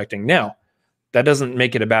all expecting. Now, that doesn't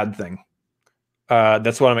make it a bad thing.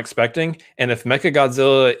 That's what I'm expecting. And if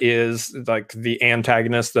Mechagodzilla is like the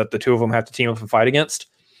antagonist that the two of them have to team up and fight against,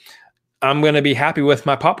 I'm going to be happy with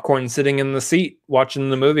my popcorn sitting in the seat watching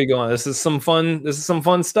the movie going, this is some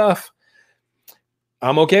fun stuff.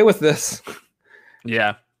 I'm okay with this.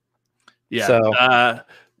 Yeah. So,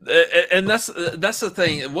 and that's the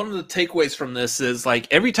thing. One of the takeaways from this is, like,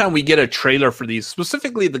 every time we get a trailer for these,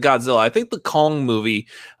 specifically the Godzilla, I think the Kong movie,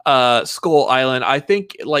 Skull Island, I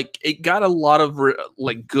think like it got a lot of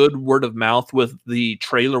good word of mouth with the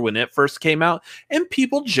trailer when it first came out, and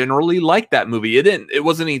people generally liked that movie. It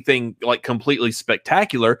wasn't anything like completely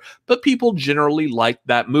spectacular, but people generally liked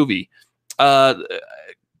that movie.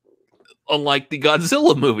 Unlike the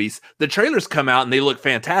Godzilla movies, the trailers come out and they look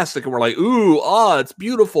fantastic, and we're like, ooh, it's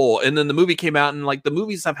beautiful. And then the movie came out, and like the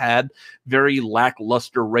movies have had very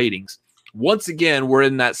lackluster ratings. Once again, we're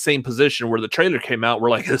in that same position where the trailer came out. We're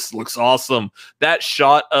like, this looks awesome. That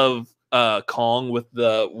shot of Kong with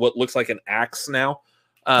what looks like an axe now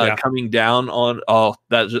coming down on,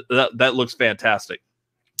 that looks fantastic.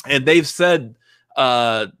 And they've said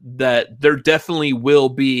that there definitely will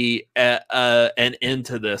be an end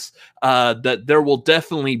to this, that there will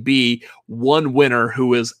definitely be one winner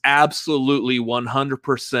who is absolutely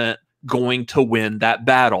 100% going to win that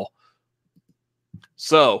battle.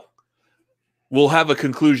 So we'll have a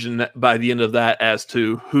conclusion by the end of that as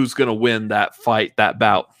to who's going to win that fight, that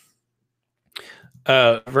bout.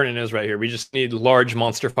 Vernon is right here. We just need large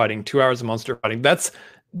monster fighting, 2 hours of monster fighting. That's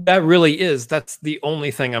the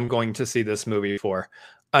only thing I'm going to see this movie for.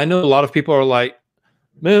 I know a lot of people are like,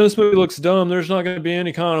 man, this movie looks dumb. There's not going to be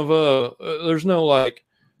any kind of there's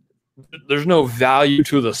no value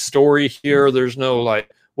to the story here. There's no like,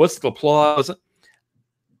 what's the plot?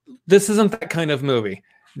 This isn't that kind of movie.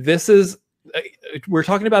 This is, we're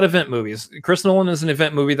talking about event movies. Chris Nolan is an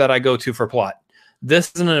event movie that I go to for plot.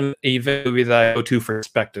 This isn't an event movie that I go to for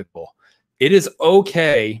spectacle. It is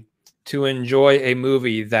okay to enjoy a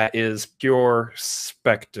movie that is pure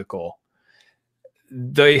spectacle.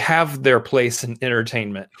 They have their place in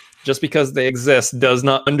entertainment. Just because they exist does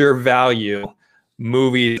not undervalue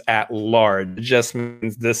movies at large. It just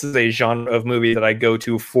means this is a genre of movie that I go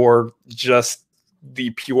to for just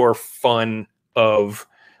the pure fun of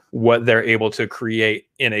what they're able to create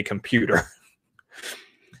in a computer.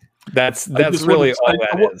 That's really all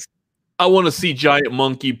that is. I want to see giant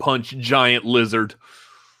monkey punch giant lizard.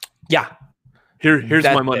 Yeah. Here's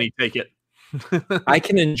my money. Take it. I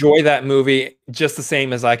can enjoy that movie just the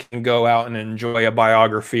same as I can go out and enjoy a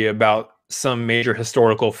biography about some major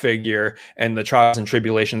historical figure and the trials and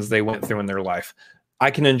tribulations they went through in their life.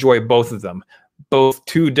 I can enjoy both of them. both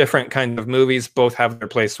two different kinds of movies, both have their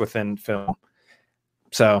place within film.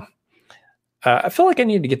 So I feel like I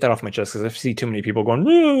need to get that off my chest because I see too many people going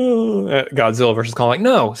Godzilla versus Kong. Like,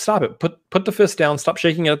 no, stop it. Put the fist down. Stop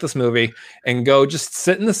shaking it at this movie and go just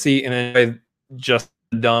sit in the seat and enjoy just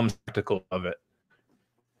the dumb spectacle of it.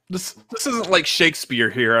 This isn't like Shakespeare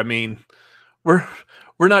here. I mean, we're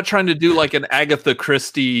not trying to do like an Agatha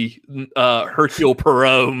Christie, Hercule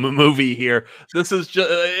Poirot movie here. This is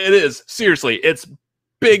just it is seriously. It's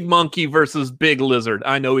big monkey versus big lizard.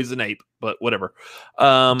 I know he's an ape, but whatever.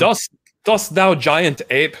 Dost thou giant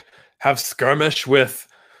ape have skirmish with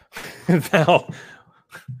thou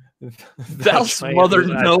mother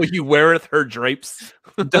know you weareth her drapes?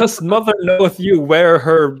 Dost mother knoweth you wear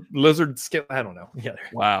her lizard skin? I don't know. Yeah.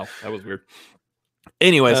 Wow, that was weird.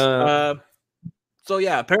 Anyways, so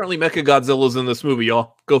yeah, apparently Mechagodzilla's in this movie,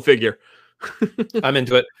 y'all. Go figure. I'm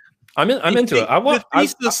into it. I'm into it. I want the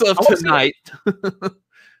thesis of tonight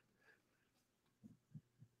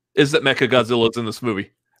is that Mechagodzilla's in this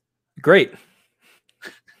movie. Great.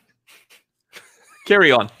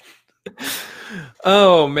 Carry on.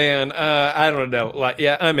 Oh man, I don't know. Like,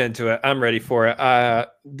 yeah, I'm into it. I'm ready for it.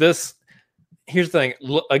 Here's the thing.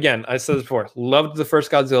 Again, I said this before. Loved the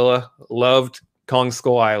first Godzilla. Loved Kong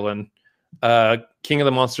Skull Island. King of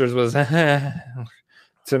the Monsters was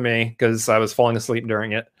to me because I was falling asleep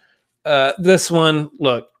during it. This one,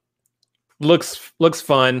 looks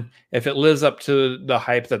fun. If it lives up to the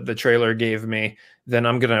hype that the trailer gave me, then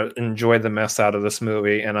I'm gonna enjoy the mess out of this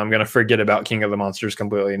movie, and I'm gonna forget about King of the Monsters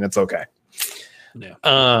completely, and it's okay. Yeah.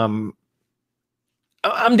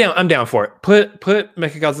 I'm down for it. Put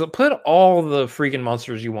Mechagodzilla, put all the freaking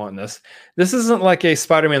monsters you want in this. This isn't like a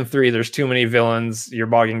Spider-Man 3. There's too many villains. You're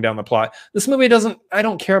bogging down the plot. This movie I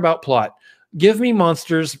don't care about plot. Give me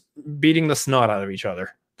monsters beating the snot out of each other.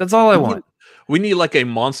 That's all I want. We need like a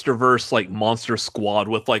MonsterVerse, like Monster Squad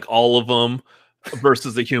with like all of them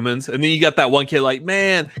versus the humans. And then you got that one kid like,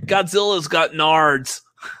 man, Godzilla's got nards.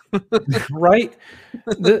 Right?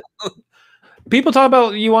 People talk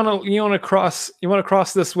about you want to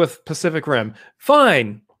cross this with Pacific Rim.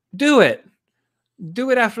 Fine, do it.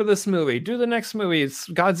 Do it after this movie. Do the next movie. It's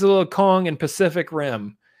Godzilla, Kong, and Pacific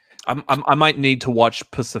Rim. I might need to watch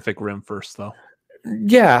Pacific Rim first, though.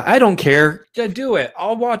 Yeah, I don't care. Yeah, do it.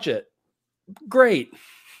 I'll watch it. Great.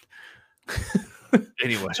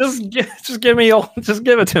 Anyway, just give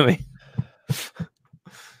it to me.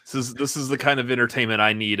 This is the kind of entertainment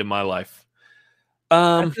I need in my life.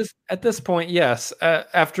 At this point, yes.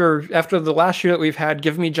 After the last year that we've had,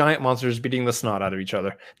 give me giant monsters beating the snot out of each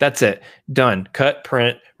other. That's it. Done. Cut,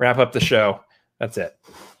 print, wrap up the show. That's it.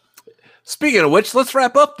 Speaking of which, let's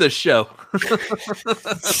wrap up this show.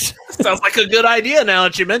 Sounds like a good idea now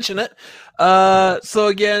that you mention it. So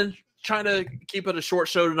again, trying to keep it a short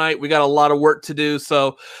show tonight. We got a lot of work to do.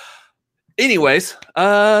 So anyways,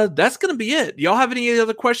 that's going to be it. Y'all have any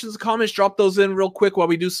other questions or comments? Drop those in real quick while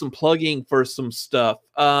we do some plugging for some stuff.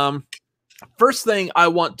 First thing I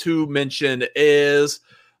want to mention is,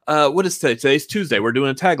 what is today? Today's Tuesday. We're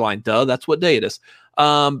doing a tagline. Duh, that's what day it is.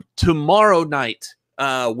 Tomorrow night,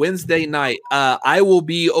 Wednesday night, I will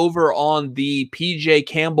be over on the PJ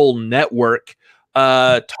Campbell Network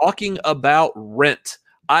talking about Rent.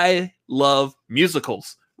 I love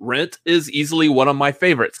musicals. Rent is easily one of my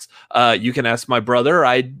favorites. You can ask my brother.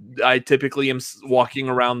 I typically am walking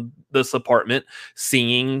around this apartment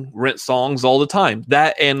singing Rent songs all the time.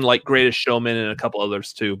 That and like Greatest Showman and a couple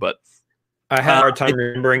others too. But I had a hard time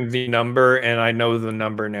remembering the number, and I know the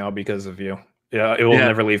number now because of you. Yeah, it will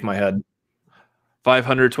never leave my head.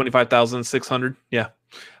 525,600. Yeah.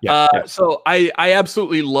 So I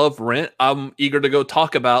absolutely love Rent. I'm eager to go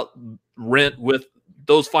talk about Rent with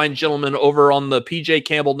those fine gentlemen over on the PJ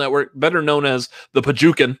Campbell Network, better known as the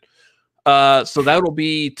Pajukin. So that'll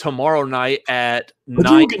be tomorrow night at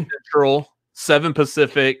 9 Central, 7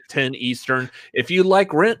 Pacific, 10 Eastern. If you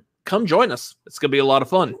like Rent, come join us. It's going to be a lot of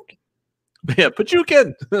fun. Yeah,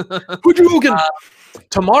 Pajukin. Pajukin.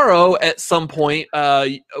 Tomorrow at some point,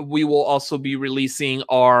 we will also be releasing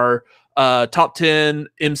our top 10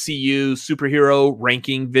 MCU superhero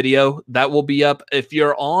ranking video. That will be up. If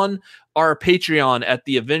you're on our Patreon at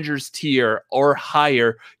the Avengers tier or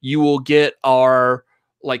higher, you will get our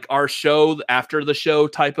show after the show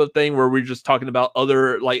type of thing, where we're just talking about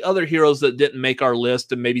other heroes that didn't make our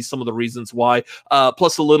list and maybe some of the reasons why,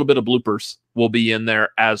 plus a little bit of bloopers will be in there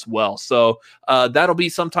as well. So that'll be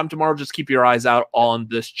sometime tomorrow. Just keep your eyes out on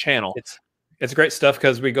this channel. It's great stuff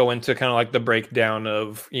because we go into kind of like the breakdown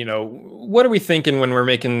of, you know, what are we thinking when we're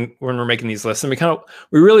making these lists, and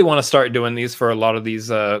we really want to start doing these for a lot of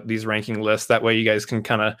these ranking lists. That way, you guys can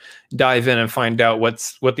kind of dive in and find out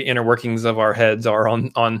what the inner workings of our heads are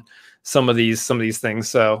on some of these things.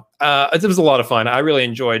 So it was a lot of fun. I really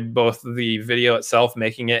enjoyed both the video itself,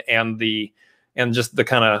 making it, and just the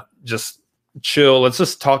kind of just chill. Let's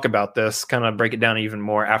just talk about this, kind of break it down even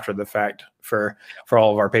more after the fact for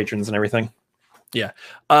all of our patrons and everything. Yeah.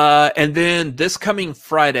 And then this coming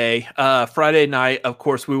Friday night, of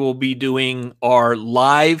course, we will be doing our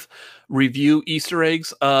live review Easter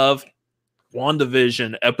eggs of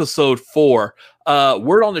WandaVision episode 4.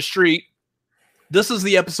 Word on the street, this is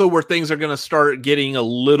the episode where things are going to start getting a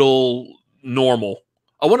little normal.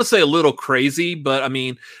 I want to say a little crazy, but I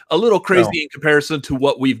mean, a little crazy in comparison to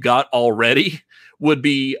what we've got already would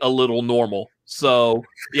be a little normal. So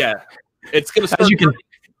yeah, it's going to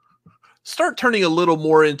start turning a little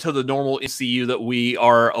more into the normal MCU that we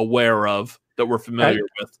are aware of, that we're familiar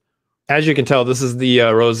with. As you can tell, this is the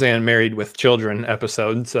Roseanne Married with Children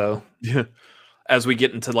episode. So as we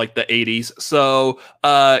get into like the 80s. So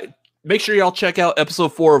make sure y'all check out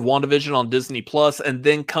episode 4 of WandaVision on Disney Plus, and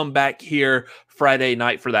then come back here Friday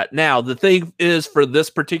night for that. Now, the thing is, for this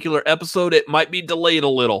particular episode, it might be delayed a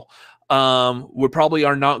little. We probably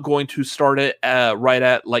are not going to start it right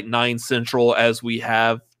at like 9 Central as we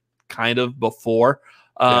have kind of before.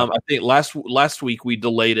 I think last week we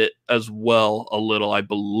delayed it as well a little, I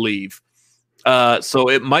believe. So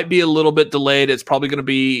it might be a little bit delayed. It's probably going to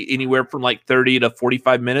be anywhere from like 30 to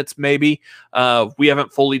 45 minutes, maybe. We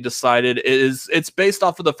haven't fully decided. It's based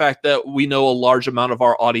off of the fact that we know a large amount of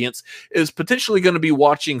our audience is potentially going to be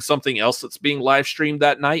watching something else that's being live streamed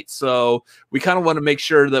that night. So we kind of want to make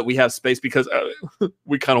sure that we have space, because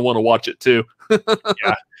we kind of want to watch it too.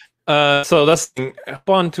 Yeah. So that's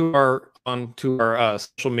onto our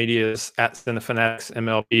social medias at Cinefanatics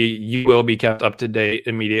MLB. You will be kept up to date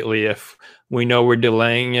immediately. If we know we're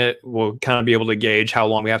delaying it, we'll kind of be able to gauge how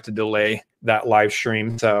long we have to delay that live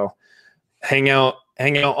stream. So hang out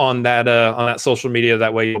on that social media.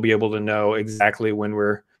 That way you'll be able to know exactly when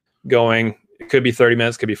we're going. It could be 30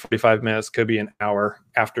 minutes, could be 45 minutes, could be an hour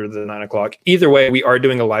after the 9 o'clock. Either way, we are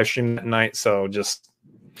doing a live stream at night. So just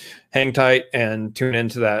hang tight and tune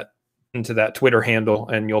into that Twitter handle,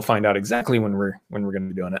 and you'll find out exactly when we're going to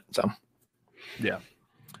be doing it. So, yeah.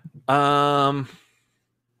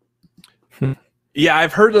 Yeah,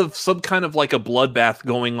 I've heard of some kind of like a bloodbath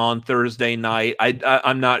going on Thursday night.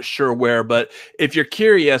 I'm not sure where, but if you're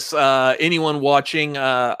curious, anyone watching,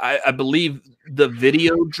 I believe the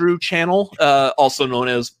Video Drew channel, also known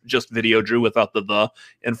as just Video Drew without the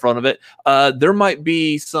in front of it, there might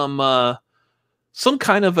be some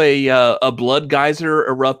kind of a blood geyser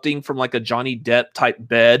erupting from like a Johnny Depp type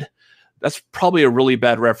bed. That's probably a really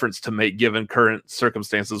bad reference to make given current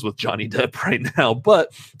circumstances with Johnny Depp right now.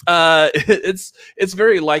 But it's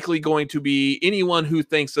very likely going to be anyone who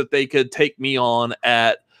thinks that they could take me on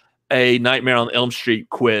at a Nightmare on Elm Street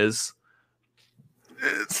quiz.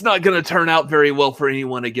 It's not going to turn out very well for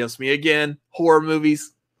anyone against me. Again, horror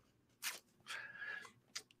movies.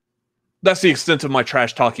 That's the extent of my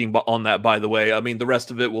trash talking on that, by the way. I mean, the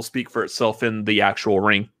rest of it will speak for itself in the actual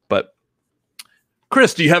ring. But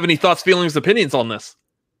Chris, do you have any thoughts, feelings, opinions on this?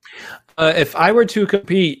 If I were to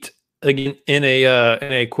compete again in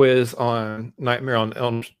a quiz on Nightmare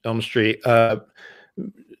on Elm Street,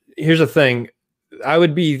 here's the thing: I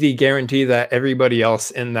would be the guarantee that everybody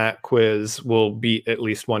else in that quiz will beat at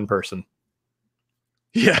least one person.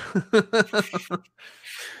 Yeah.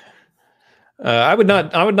 I would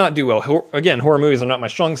not do well. Again, horror movies are not my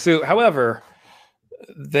strong suit. However,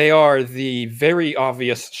 they are the very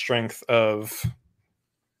obvious strength of.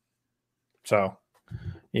 So,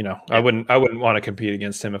 you know, I wouldn't want to compete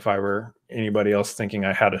against him if I were anybody else thinking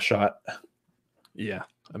I had a shot. Yeah,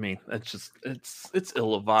 I mean, it's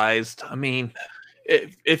ill-advised. I mean,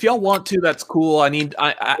 if y'all want to, that's cool. I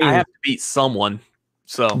have to beat someone.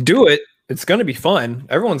 So do it. It's going to be fun.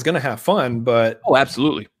 Everyone's going to have fun, but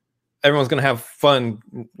absolutely. Everyone's going to have fun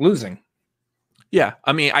losing. Yeah.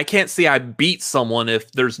 I mean, I can't say I beat someone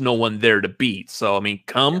if there's no one there to beat. So, I mean,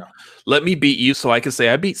 let me beat you so I can say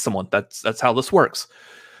I beat someone. That's how this works.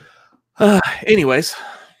 Anyways,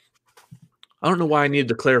 I don't know why I needed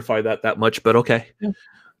to clarify that much, but okay. Yeah.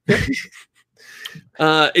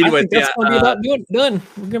 Anyway, that's going to be about done.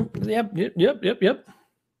 Yep.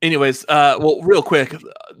 Anyways, well, real quick,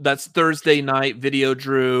 that's Thursday night, Video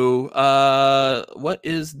Drew. What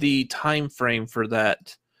is the time frame for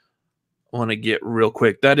that? I want to get real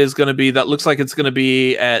quick. That looks like it's going to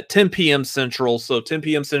be at 10 p.m. Central. So 10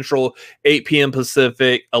 p.m. Central, 8 p.m.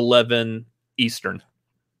 Pacific, 11 Eastern.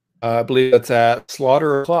 I believe that's at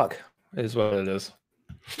Slaughter O'Clock is what it is.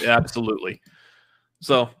 Yeah, absolutely.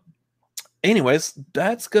 So, anyways,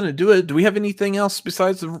 that's gonna do it. Do we have anything else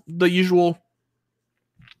besides the usual?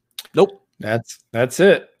 Nope. That's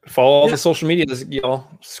it. Follow all the social medias, y'all.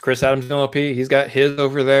 It's Chris Adams NLP. He's got his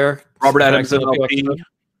over there. Robert Adams NLP. NLP.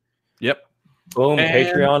 Yep. Boom. And-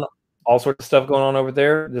 Patreon. All sorts of stuff going on over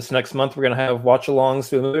there. This next month, we're going to have watch-alongs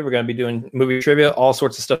to a movie. We're going to be doing movie trivia, all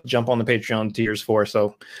sorts of stuff to jump on the Patreon tiers for.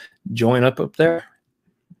 So join up there.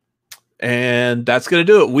 And that's going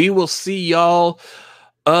to do it. We will see y'all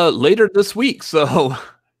later this week. So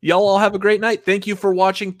y'all all have a great night. Thank you for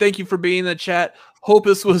watching. Thank you for being in the chat. Hope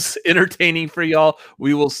this was entertaining for y'all.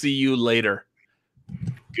 We will see you later.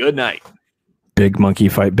 Good night. Big monkey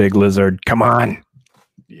fight big lizard. Come on.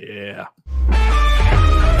 Yeah.